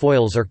metal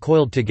foils are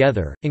coiled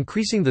together,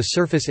 increasing the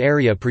surface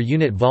area per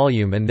unit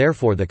volume and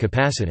therefore the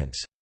capacitance.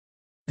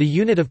 The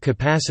unit of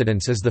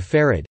capacitance is the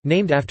farad,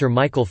 named after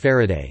Michael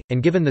Faraday,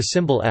 and given the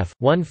symbol F.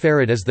 1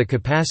 farad is the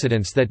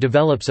capacitance that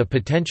develops a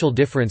potential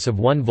difference of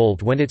 1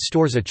 volt when it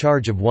stores a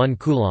charge of 1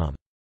 coulomb.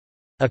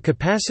 A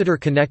capacitor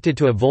connected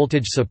to a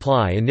voltage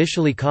supply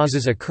initially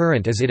causes a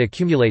current as it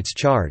accumulates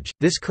charge.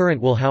 This current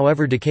will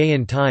however decay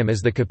in time as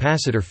the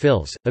capacitor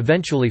fills,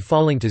 eventually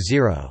falling to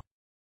zero.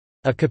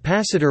 A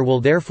capacitor will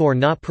therefore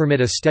not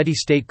permit a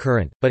steady-state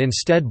current, but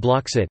instead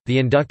blocks it. The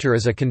inductor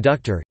is a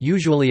conductor,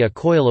 usually a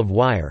coil of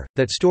wire,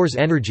 that stores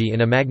energy in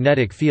a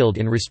magnetic field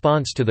in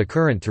response to the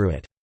current through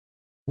it.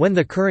 When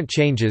the current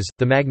changes,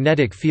 the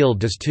magnetic field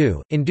does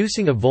too,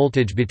 inducing a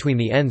voltage between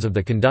the ends of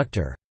the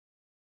conductor.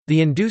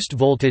 The induced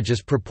voltage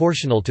is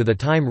proportional to the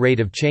time rate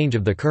of change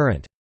of the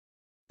current.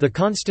 The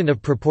constant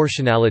of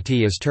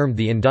proportionality is termed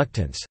the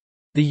inductance.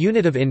 The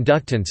unit of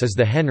inductance is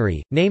the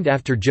Henry, named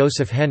after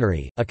Joseph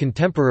Henry, a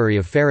contemporary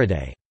of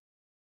Faraday.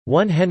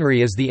 1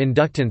 Henry is the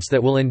inductance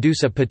that will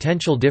induce a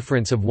potential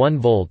difference of 1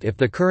 volt if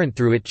the current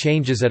through it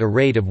changes at a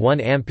rate of 1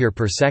 ampere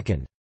per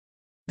second.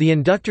 The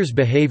inductor's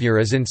behavior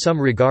is in some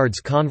regards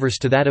converse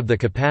to that of the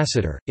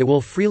capacitor. It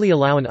will freely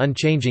allow an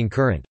unchanging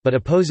current, but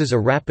opposes a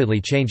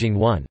rapidly changing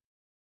one.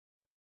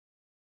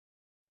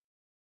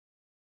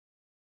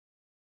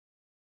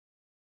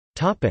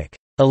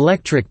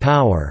 Electric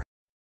power.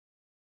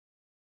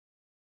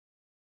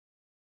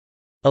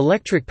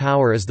 Electric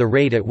power is the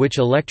rate at which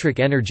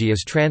electric energy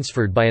is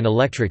transferred by an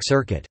electric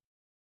circuit.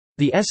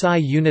 The SI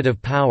unit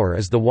of power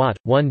is the watt,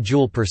 1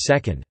 joule per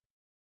second.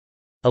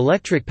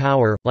 Electric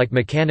power, like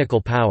mechanical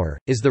power,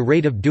 is the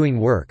rate of doing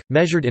work,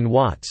 measured in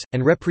watts,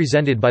 and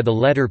represented by the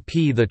letter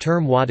P. The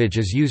term wattage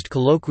is used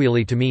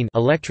colloquially to mean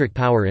electric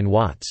power in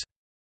watts.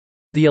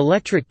 The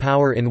electric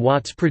power in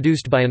watts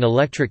produced by an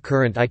electric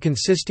current I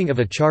consisting of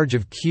a charge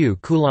of q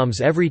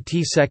coulombs every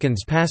t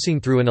seconds passing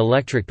through an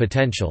electric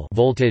potential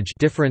voltage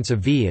difference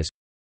of V is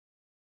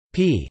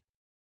P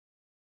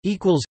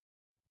equals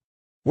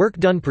work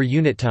done per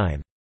unit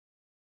time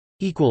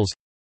equals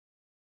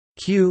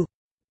Q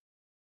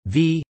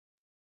V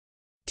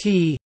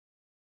T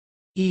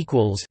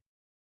equals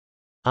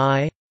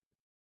I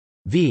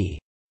V.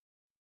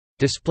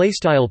 Display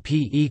style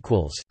P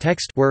equals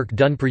text work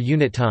done per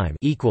unit time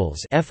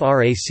equals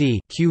frac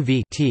Q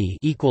V T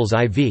equals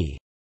IV,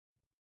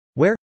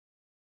 where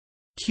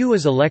Q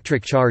is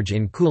electric charge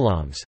in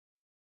coulombs,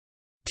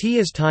 T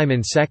is time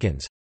in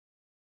seconds,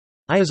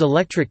 I is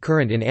electric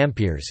current in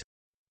amperes,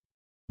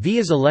 V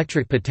is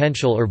electric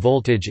potential or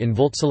voltage in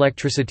volts.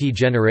 Electricity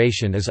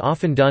generation is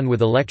often done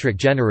with electric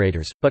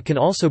generators, but can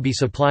also be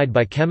supplied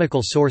by chemical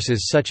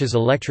sources such as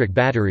electric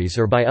batteries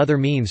or by other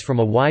means from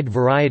a wide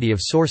variety of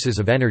sources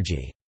of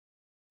energy.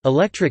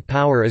 Electric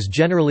power is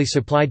generally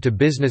supplied to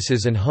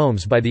businesses and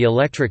homes by the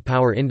electric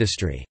power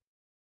industry.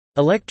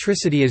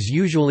 Electricity is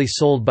usually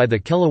sold by the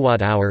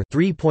kilowatt-hour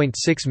 3.6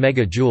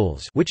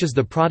 megajoules, which is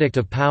the product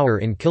of power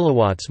in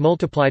kilowatts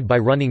multiplied by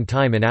running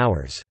time in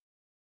hours.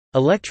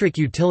 Electric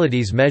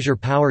utilities measure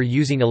power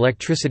using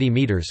electricity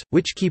meters,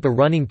 which keep a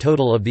running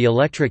total of the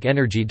electric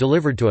energy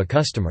delivered to a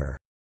customer.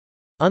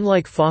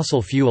 Unlike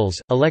fossil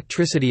fuels,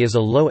 electricity is a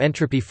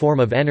low-entropy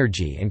form of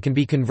energy and can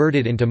be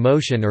converted into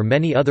motion or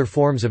many other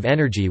forms of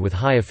energy with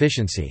high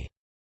efficiency.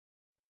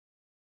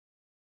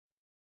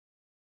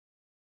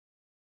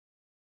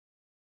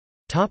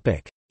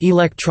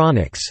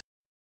 Electronics.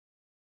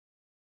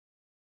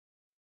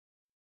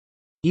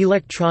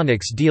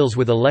 Electronics deals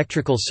with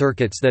electrical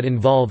circuits that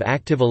involve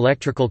active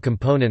electrical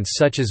components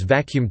such as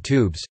vacuum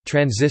tubes,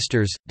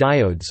 transistors,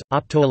 diodes,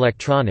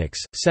 optoelectronics,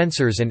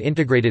 sensors and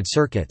integrated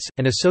circuits,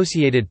 and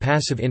associated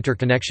passive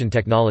interconnection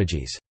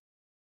technologies.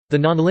 The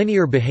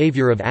nonlinear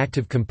behavior of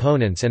active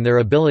components and their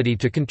ability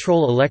to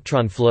control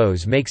electron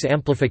flows makes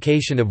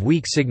amplification of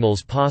weak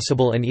signals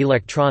possible, and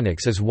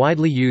electronics is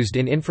widely used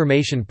in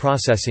information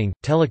processing,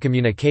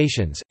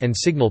 telecommunications, and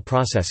signal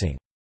processing.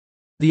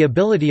 The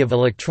ability of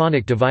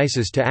electronic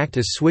devices to act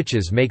as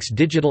switches makes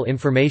digital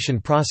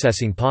information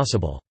processing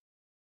possible.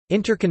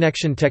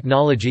 Interconnection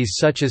technologies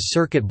such as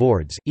circuit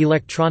boards,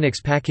 electronics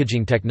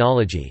packaging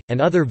technology, and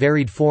other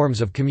varied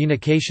forms of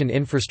communication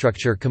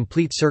infrastructure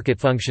complete circuit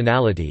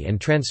functionality and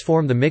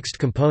transform the mixed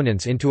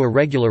components into a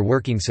regular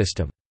working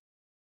system.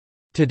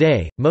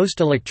 Today,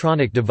 most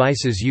electronic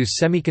devices use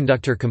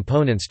semiconductor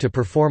components to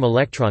perform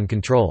electron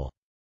control.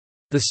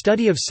 The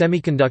study of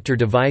semiconductor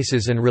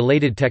devices and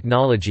related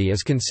technology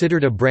is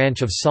considered a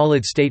branch of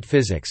solid-state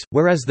physics,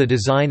 whereas the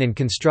design and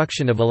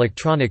construction of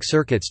electronic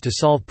circuits to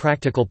solve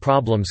practical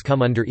problems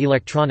come under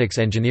electronics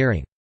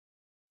engineering.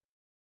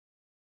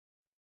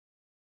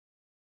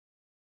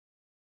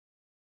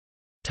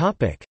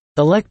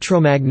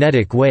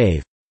 Electromagnetic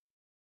wave.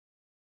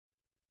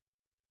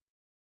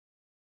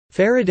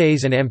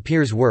 Faraday's and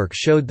Ampere's work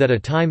showed that a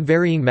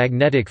time-varying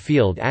magnetic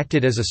field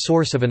acted as a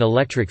source of an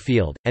electric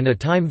field, and a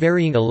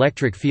time-varying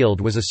electric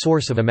field was a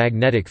source of a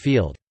magnetic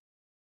field.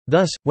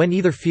 Thus, when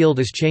either field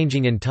is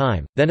changing in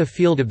time, then a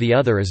field of the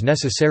other is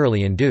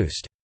necessarily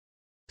induced.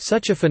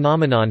 Such a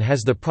phenomenon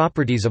has the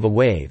properties of a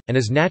wave, and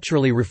is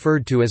naturally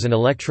referred to as an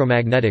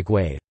electromagnetic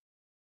wave.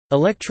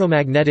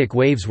 Electromagnetic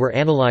waves were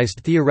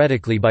analyzed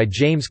theoretically by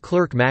James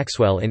Clerk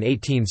Maxwell in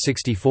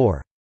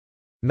 1864.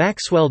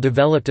 Maxwell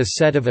developed a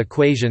set of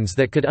equations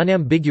that could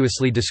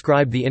unambiguously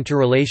describe the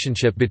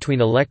interrelationship between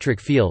electric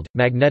field,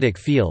 magnetic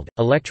field,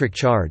 electric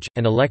charge,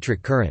 and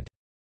electric current.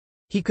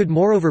 He could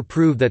moreover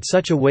prove that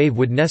such a wave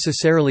would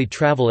necessarily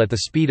travel at the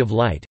speed of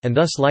light, and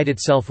thus light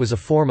itself was a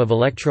form of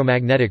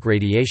electromagnetic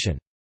radiation.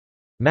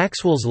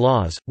 Maxwell's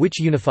laws, which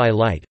unify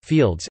light,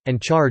 fields,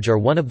 and charge, are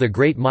one of the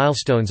great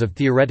milestones of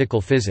theoretical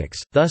physics.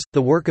 Thus,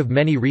 the work of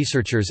many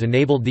researchers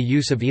enabled the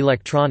use of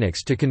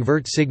electronics to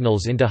convert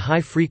signals into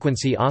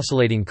high-frequency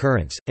oscillating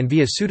currents, and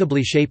via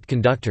suitably shaped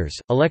conductors,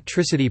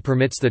 electricity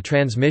permits the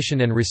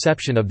transmission and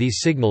reception of these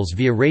signals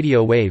via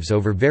radio waves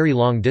over very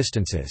long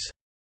distances.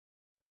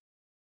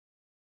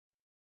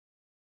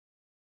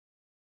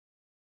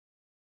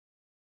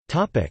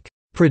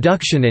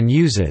 Production and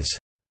uses.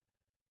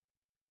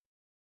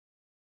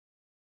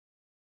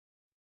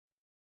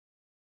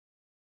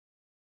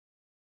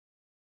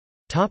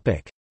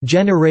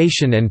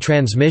 Generation and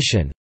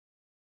transmission.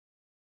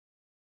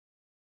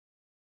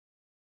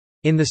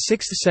 In the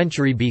 6th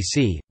century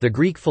BC, the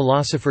Greek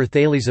philosopher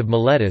Thales of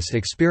Miletus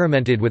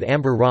experimented with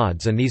amber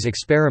rods, and these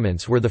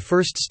experiments were the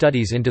first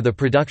studies into the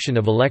production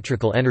of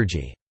electrical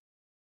energy.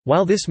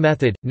 While this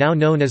method, now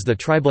known as the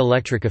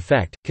triboelectric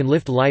effect, can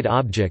lift light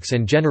objects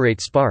and generate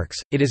sparks,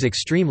 it is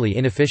extremely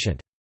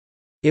inefficient.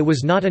 It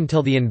was not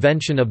until the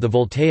invention of the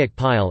voltaic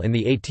pile in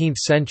the 18th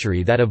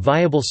century that a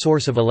viable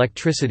source of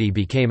electricity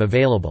became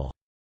available.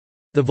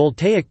 The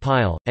voltaic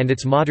pile, and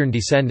its modern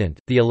descendant,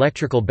 the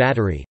electrical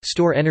battery,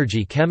 store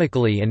energy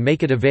chemically and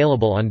make it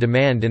available on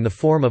demand in the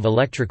form of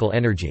electrical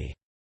energy.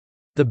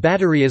 The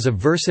battery is a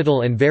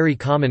versatile and very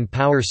common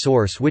power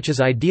source which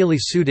is ideally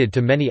suited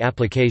to many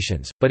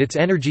applications, but its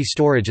energy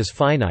storage is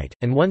finite,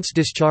 and once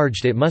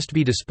discharged it must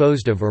be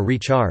disposed of or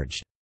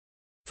recharged.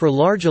 For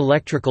large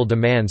electrical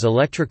demands,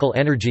 electrical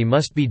energy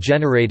must be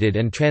generated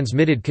and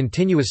transmitted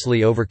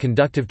continuously over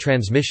conductive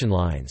transmission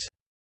lines.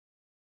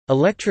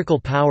 Electrical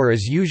power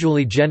is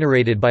usually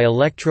generated by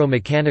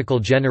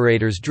electromechanical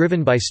generators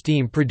driven by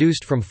steam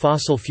produced from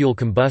fossil fuel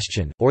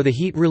combustion, or the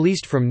heat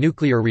released from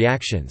nuclear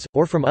reactions,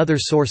 or from other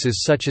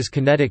sources such as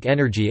kinetic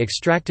energy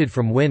extracted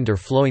from wind or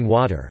flowing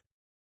water.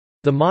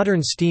 The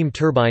modern steam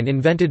turbine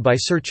invented by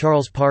Sir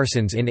Charles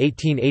Parsons in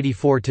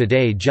 1884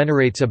 today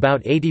generates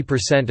about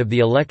 80% of the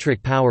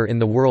electric power in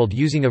the world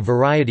using a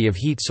variety of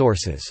heat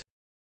sources.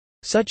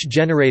 Such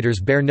generators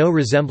bear no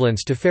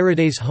resemblance to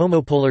Faraday's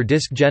homopolar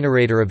disk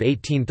generator of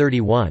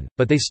 1831,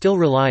 but they still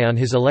rely on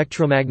his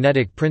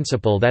electromagnetic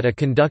principle that a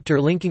conductor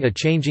linking a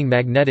changing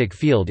magnetic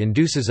field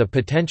induces a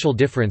potential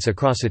difference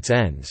across its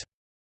ends.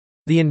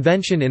 The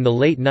invention in the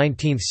late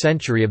 19th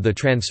century of the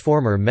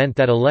transformer meant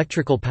that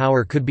electrical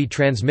power could be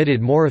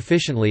transmitted more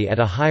efficiently at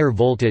a higher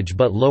voltage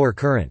but lower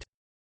current.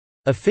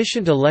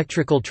 Efficient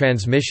electrical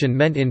transmission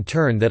meant in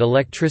turn that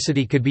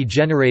electricity could be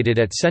generated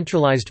at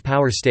centralized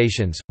power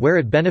stations, where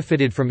it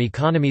benefited from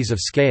economies of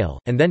scale,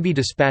 and then be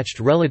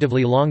dispatched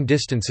relatively long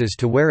distances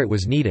to where it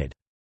was needed.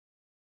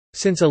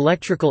 Since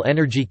electrical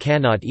energy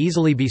cannot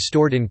easily be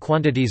stored in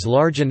quantities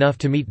large enough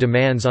to meet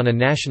demands on a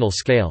national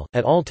scale,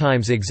 at all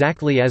times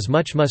exactly as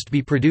much must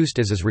be produced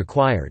as is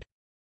required.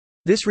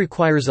 This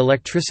requires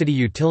electricity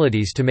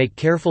utilities to make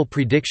careful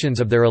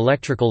predictions of their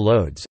electrical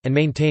loads, and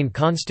maintain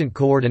constant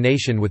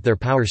coordination with their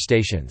power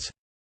stations.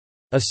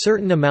 A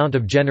certain amount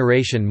of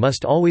generation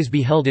must always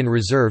be held in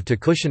reserve to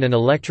cushion an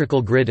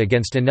electrical grid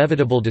against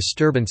inevitable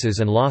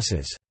disturbances and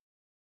losses.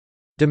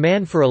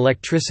 Demand for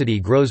electricity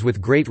grows with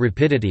great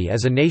rapidity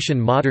as a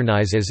nation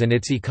modernizes and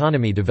its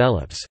economy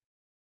develops.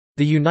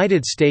 The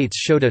United States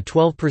showed a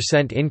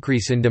 12%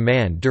 increase in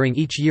demand during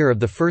each year of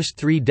the first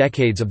 3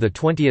 decades of the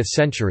 20th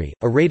century,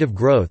 a rate of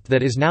growth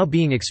that is now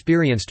being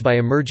experienced by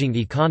emerging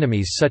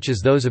economies such as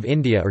those of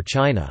India or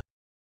China.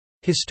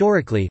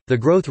 Historically, the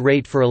growth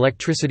rate for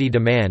electricity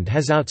demand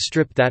has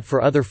outstripped that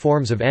for other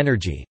forms of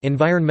energy.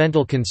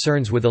 Environmental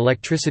concerns with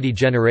electricity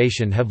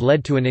generation have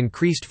led to an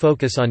increased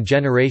focus on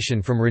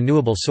generation from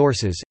renewable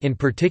sources, in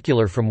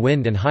particular from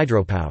wind and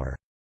hydropower.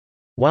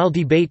 While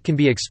debate can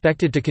be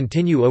expected to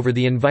continue over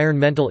the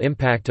environmental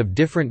impact of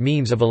different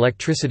means of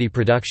electricity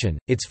production,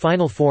 its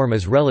final form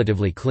is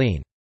relatively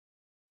clean.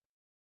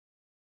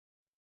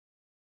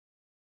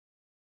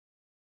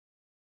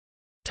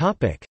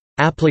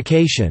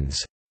 Applications.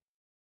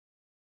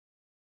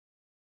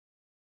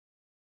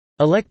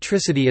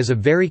 Electricity is a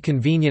very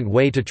convenient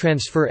way to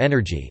transfer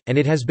energy, and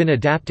it has been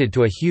adapted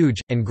to a huge,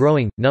 and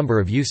growing, number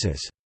of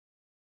uses.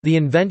 The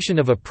invention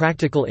of a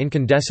practical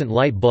incandescent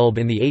light bulb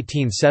in the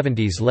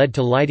 1870s led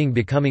to lighting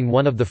becoming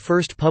one of the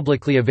first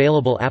publicly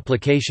available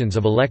applications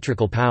of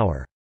electrical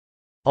power.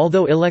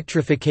 Although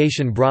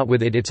electrification brought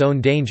with it its own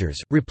dangers,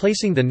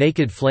 replacing the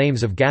naked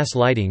flames of gas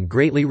lighting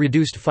greatly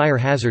reduced fire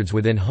hazards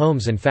within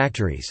homes and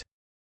factories.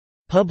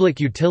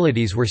 Public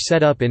utilities were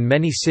set up in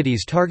many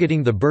cities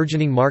targeting the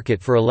burgeoning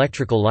market for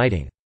electrical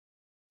lighting.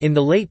 In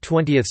the late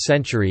 20th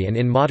century and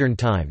in modern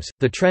times,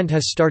 the trend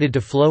has started to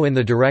flow in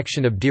the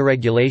direction of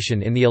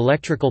deregulation in the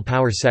electrical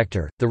power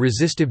sector. The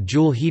resistive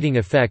Joule heating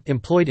effect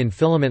employed in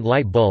filament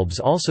light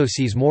bulbs also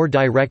sees more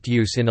direct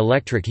use in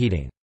electric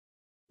heating.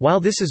 While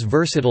this is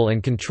versatile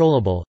and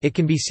controllable, it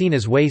can be seen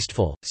as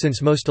wasteful,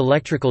 since most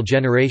electrical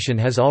generation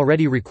has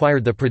already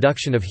required the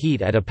production of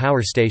heat at a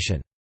power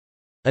station.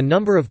 A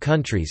number of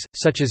countries,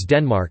 such as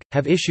Denmark,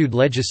 have issued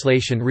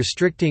legislation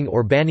restricting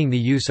or banning the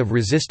use of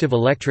resistive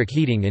electric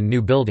heating in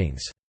new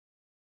buildings.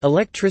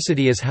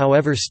 Electricity is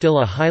however still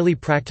a highly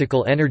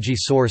practical energy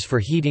source for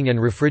heating and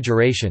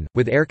refrigeration,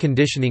 with air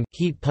conditioning,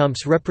 heat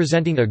pumps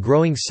representing a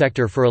growing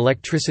sector for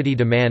electricity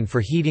demand for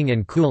heating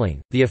and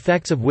cooling, the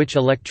effects of which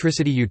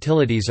electricity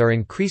utilities are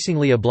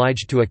increasingly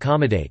obliged to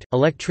accommodate.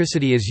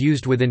 Electricity is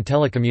used within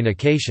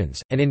telecommunications,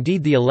 and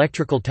indeed the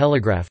electrical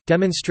telegraph,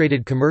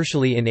 demonstrated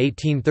commercially in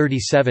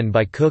 1837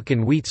 by Cooke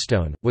and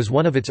Wheatstone, was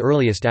one of its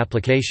earliest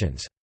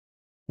applications.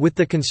 With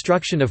the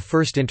construction of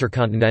first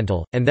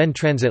intercontinental, and then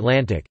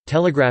transatlantic,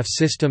 telegraph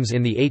systems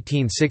in the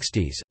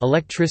 1860s,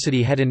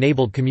 electricity had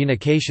enabled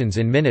communications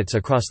in minutes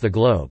across the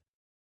globe.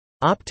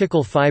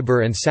 Optical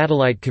fiber and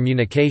satellite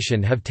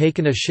communication have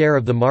taken a share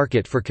of the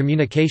market for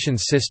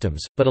communications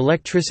systems, but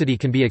electricity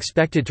can be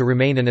expected to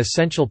remain an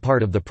essential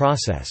part of the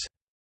process.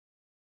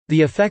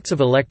 The effects of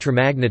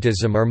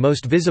electromagnetism are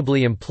most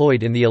visibly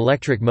employed in the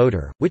electric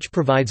motor, which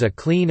provides a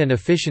clean and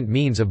efficient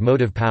means of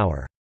motive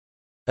power.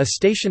 A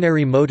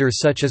stationary motor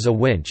such as a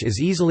winch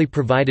is easily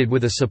provided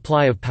with a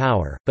supply of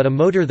power, but a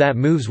motor that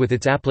moves with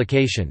its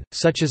application,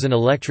 such as an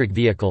electric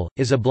vehicle,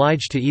 is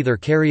obliged to either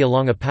carry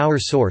along a power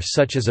source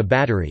such as a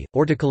battery,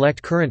 or to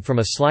collect current from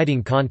a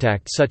sliding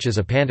contact such as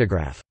a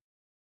pantograph.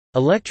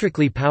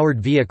 Electrically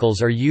powered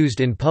vehicles are used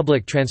in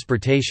public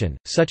transportation,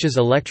 such as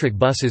electric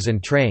buses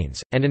and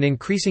trains, and an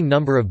increasing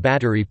number of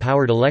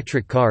battery-powered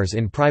electric cars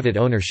in private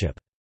ownership.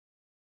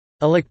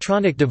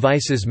 Electronic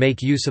devices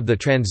make use of the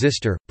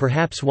transistor,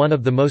 perhaps one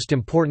of the most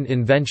important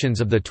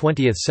inventions of the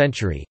 20th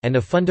century, and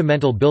a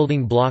fundamental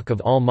building block of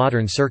all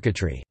modern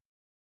circuitry.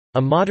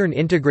 A modern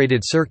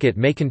integrated circuit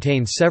may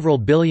contain several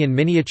billion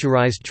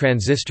miniaturized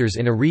transistors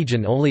in a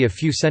region only a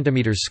few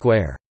centimeters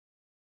square.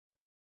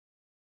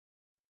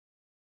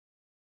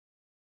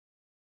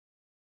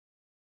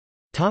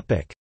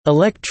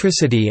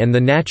 Electricity and the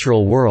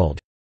natural world.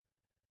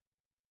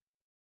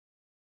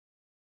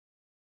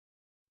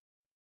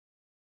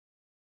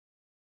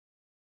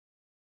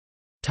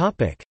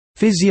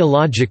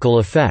 Physiological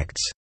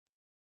effects.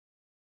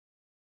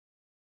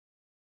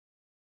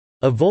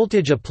 A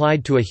voltage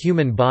applied to a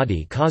human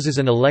body causes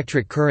an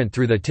electric current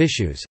through the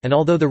tissues, and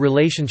although the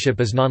relationship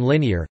is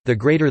nonlinear, the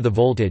greater the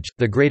voltage,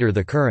 the greater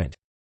the current.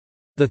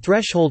 The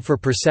threshold for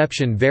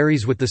perception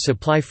varies with the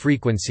supply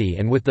frequency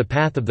and with the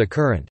path of the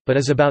current, but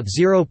is about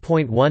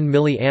 0.1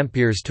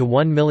 mA to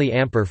 1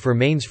 mA for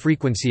mains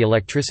frequency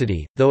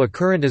electricity, though a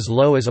current as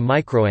low as a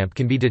microamp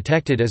can be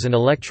detected as an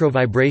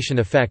electrovibration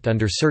effect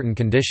under certain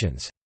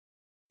conditions.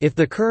 If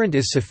the current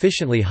is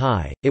sufficiently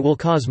high, it will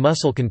cause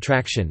muscle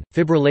contraction,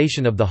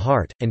 fibrillation of the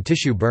heart, and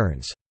tissue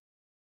burns.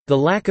 The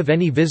lack of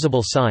any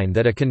visible sign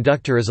that a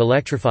conductor is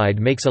electrified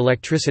makes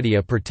electricity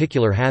a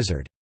particular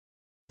hazard.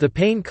 The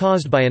pain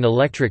caused by an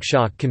electric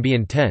shock can be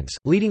intense,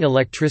 leading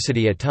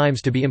electricity at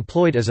times to be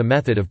employed as a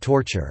method of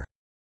torture.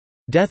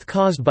 Death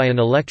caused by an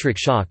electric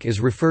shock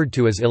is referred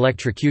to as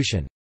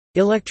electrocution.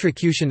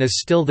 Electrocution is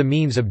still the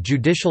means of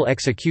judicial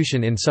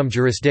execution in some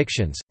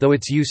jurisdictions, though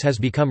its use has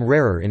become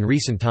rarer in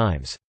recent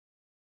times.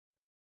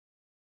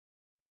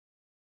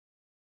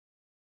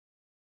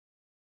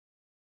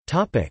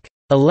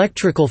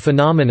 Electrical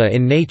phenomena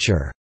in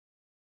nature.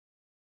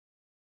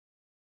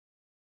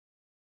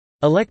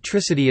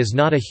 Electricity is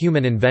not a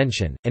human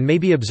invention, and may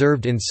be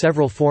observed in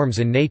several forms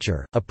in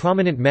nature, a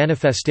prominent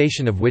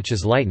manifestation of which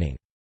is lightning.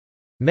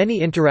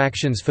 Many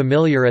interactions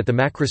familiar at the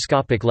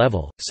macroscopic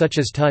level, such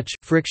as touch,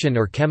 friction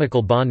or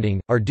chemical bonding,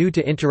 are due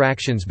to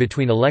interactions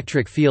between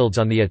electric fields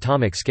on the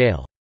atomic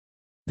scale.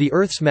 The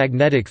Earth's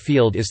magnetic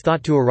field is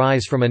thought to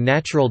arise from a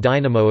natural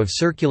dynamo of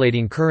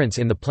circulating currents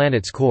in the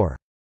planet's core.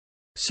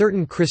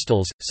 Certain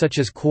crystals, such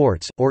as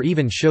quartz, or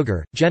even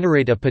sugar,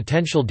 generate a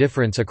potential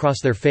difference across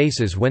their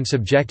faces when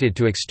subjected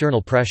to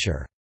external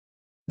pressure.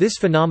 This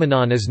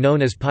phenomenon is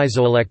known as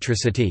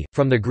piezoelectricity,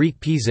 from the Greek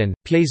piesin,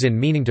 piesin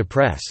meaning to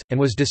press, and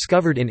was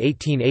discovered in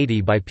 1880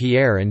 by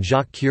Pierre and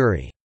Jacques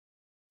Curie.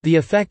 The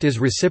effect is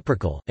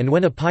reciprocal, and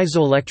when a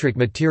piezoelectric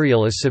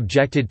material is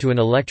subjected to an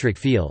electric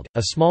field,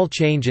 a small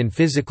change in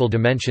physical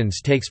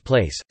dimensions takes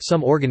place.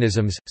 Some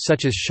organisms,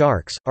 such as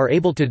sharks, are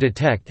able to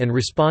detect and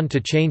respond to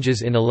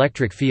changes in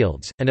electric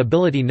fields, an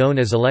ability known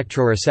as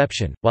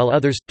electroreception, while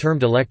others,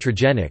 termed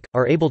electrogenic,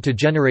 are able to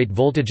generate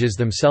voltages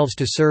themselves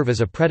to serve as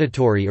a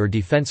predatory or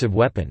defensive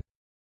weapon.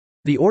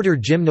 The order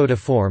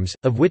gymnotiforms,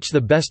 of which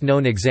the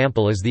best-known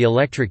example is the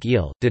electric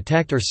eel,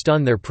 detect or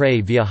stun their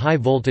prey via high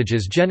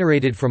voltages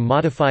generated from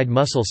modified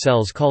muscle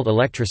cells called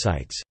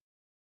electrocytes.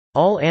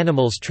 All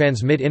animals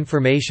transmit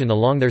information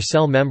along their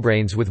cell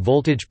membranes with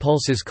voltage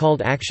pulses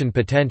called action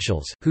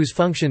potentials, whose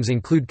functions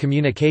include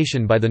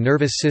communication by the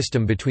nervous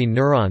system between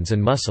neurons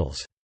and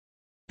muscles.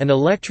 An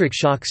electric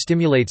shock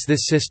stimulates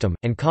this system,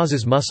 and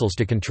causes muscles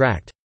to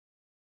contract.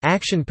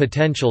 Action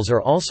potentials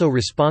are also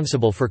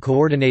responsible for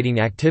coordinating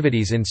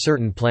activities in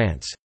certain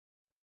plants.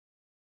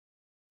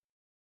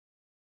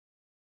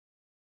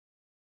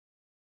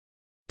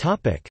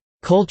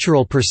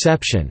 Cultural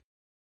perception.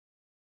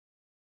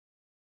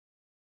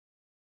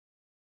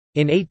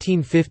 In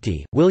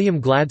 1850, William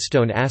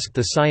Gladstone asked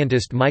the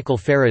scientist Michael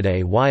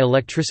Faraday why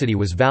electricity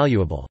was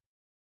valuable.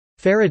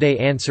 Faraday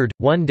answered,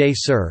 "One day,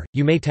 sir,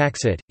 you may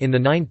tax it." In the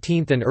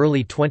 19th and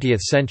early 20th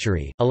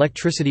century,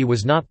 electricity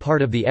was not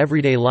part of the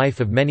everyday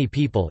life of many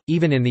people,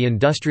 even in the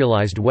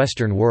industrialized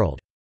Western world.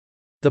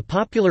 The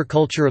popular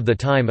culture of the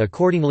time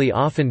accordingly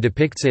often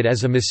depicts it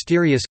as a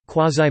mysterious,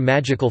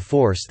 quasi-magical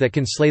force that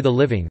can slay the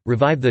living,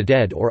 revive the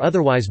dead or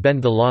otherwise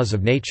bend the laws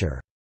of nature.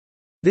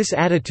 This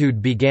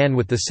attitude began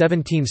with the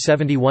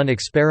 1771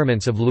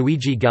 experiments of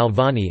Luigi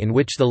Galvani in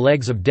which the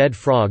legs of dead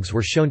frogs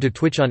were shown to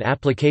twitch on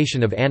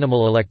application of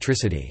animal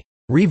electricity.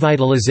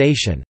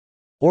 Revitalization,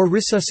 or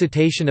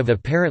resuscitation of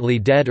apparently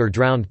dead or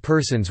drowned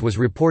persons was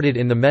reported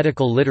in the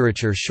medical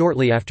literature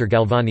shortly after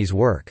Galvani's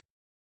work.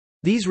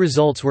 These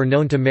results were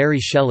known to Mary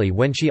Shelley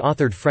when she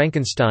authored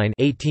Frankenstein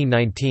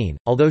 1819,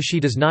 although she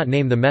does not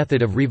name the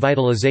method of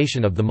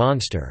revitalization of the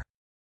monster.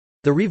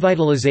 The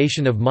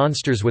revitalization of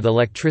monsters with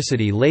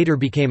electricity later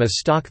became a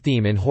stock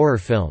theme in horror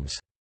films.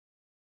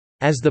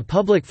 As the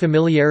public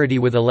familiarity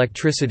with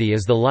electricity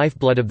as the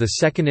lifeblood of the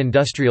Second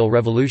Industrial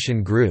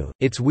Revolution grew,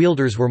 its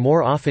wielders were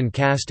more often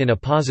cast in a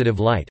positive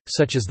light,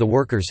 such as the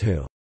workers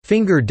who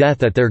 "finger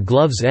death at their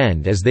gloves'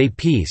 end as they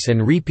piece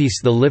and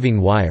repiece the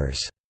living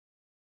wires."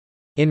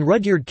 In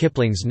Rudyard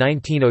Kipling's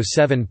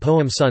 1907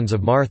 poem Sons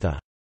of Martha.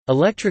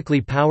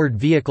 Electrically powered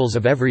vehicles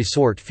of every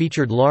sort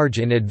featured large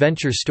in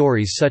adventure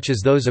stories such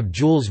as those of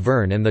Jules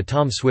Verne and the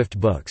Tom Swift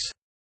books.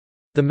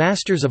 The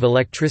masters of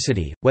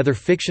electricity, whether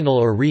fictional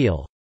or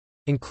real,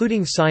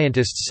 including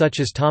scientists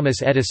such as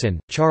Thomas Edison,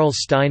 Charles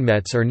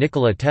Steinmetz or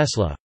Nikola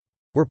Tesla,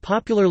 were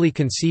popularly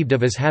conceived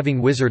of as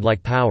having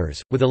wizard-like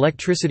powers. With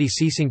electricity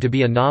ceasing to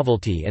be a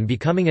novelty and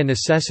becoming a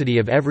necessity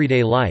of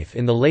everyday life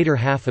in the later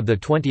half of the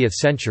 20th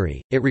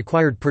century, it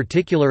required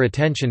particular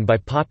attention by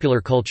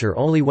popular culture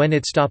only when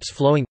it stops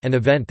flowing, an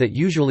event that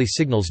usually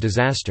signals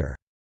disaster.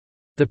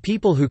 The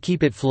people who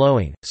keep it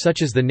flowing,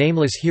 such as the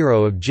nameless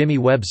hero of Jimmy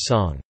Webb's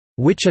song,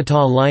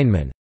 "Wichita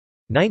Lineman"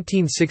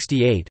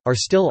 1968, are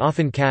still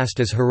often cast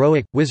as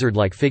heroic,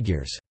 wizard-like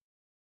figures.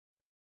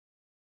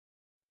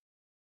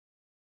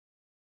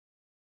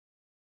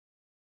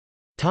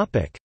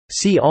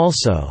 See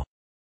also: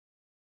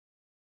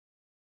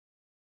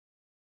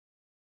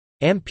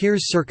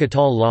 Ampere's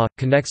Circuital law –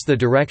 connects the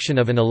direction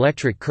of an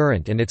electric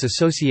current and its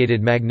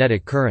associated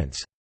magnetic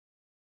currents.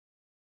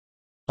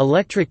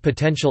 Electric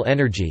potential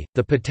energy –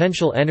 the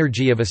potential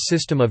energy of a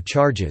system of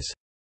charges.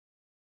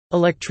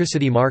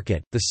 Electricity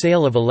market – the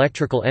sale of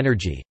electrical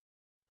energy.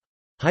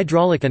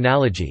 Hydraulic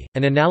analogy –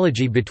 an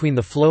analogy between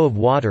the flow of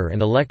water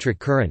and electric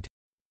current.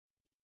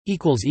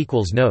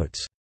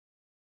 Notes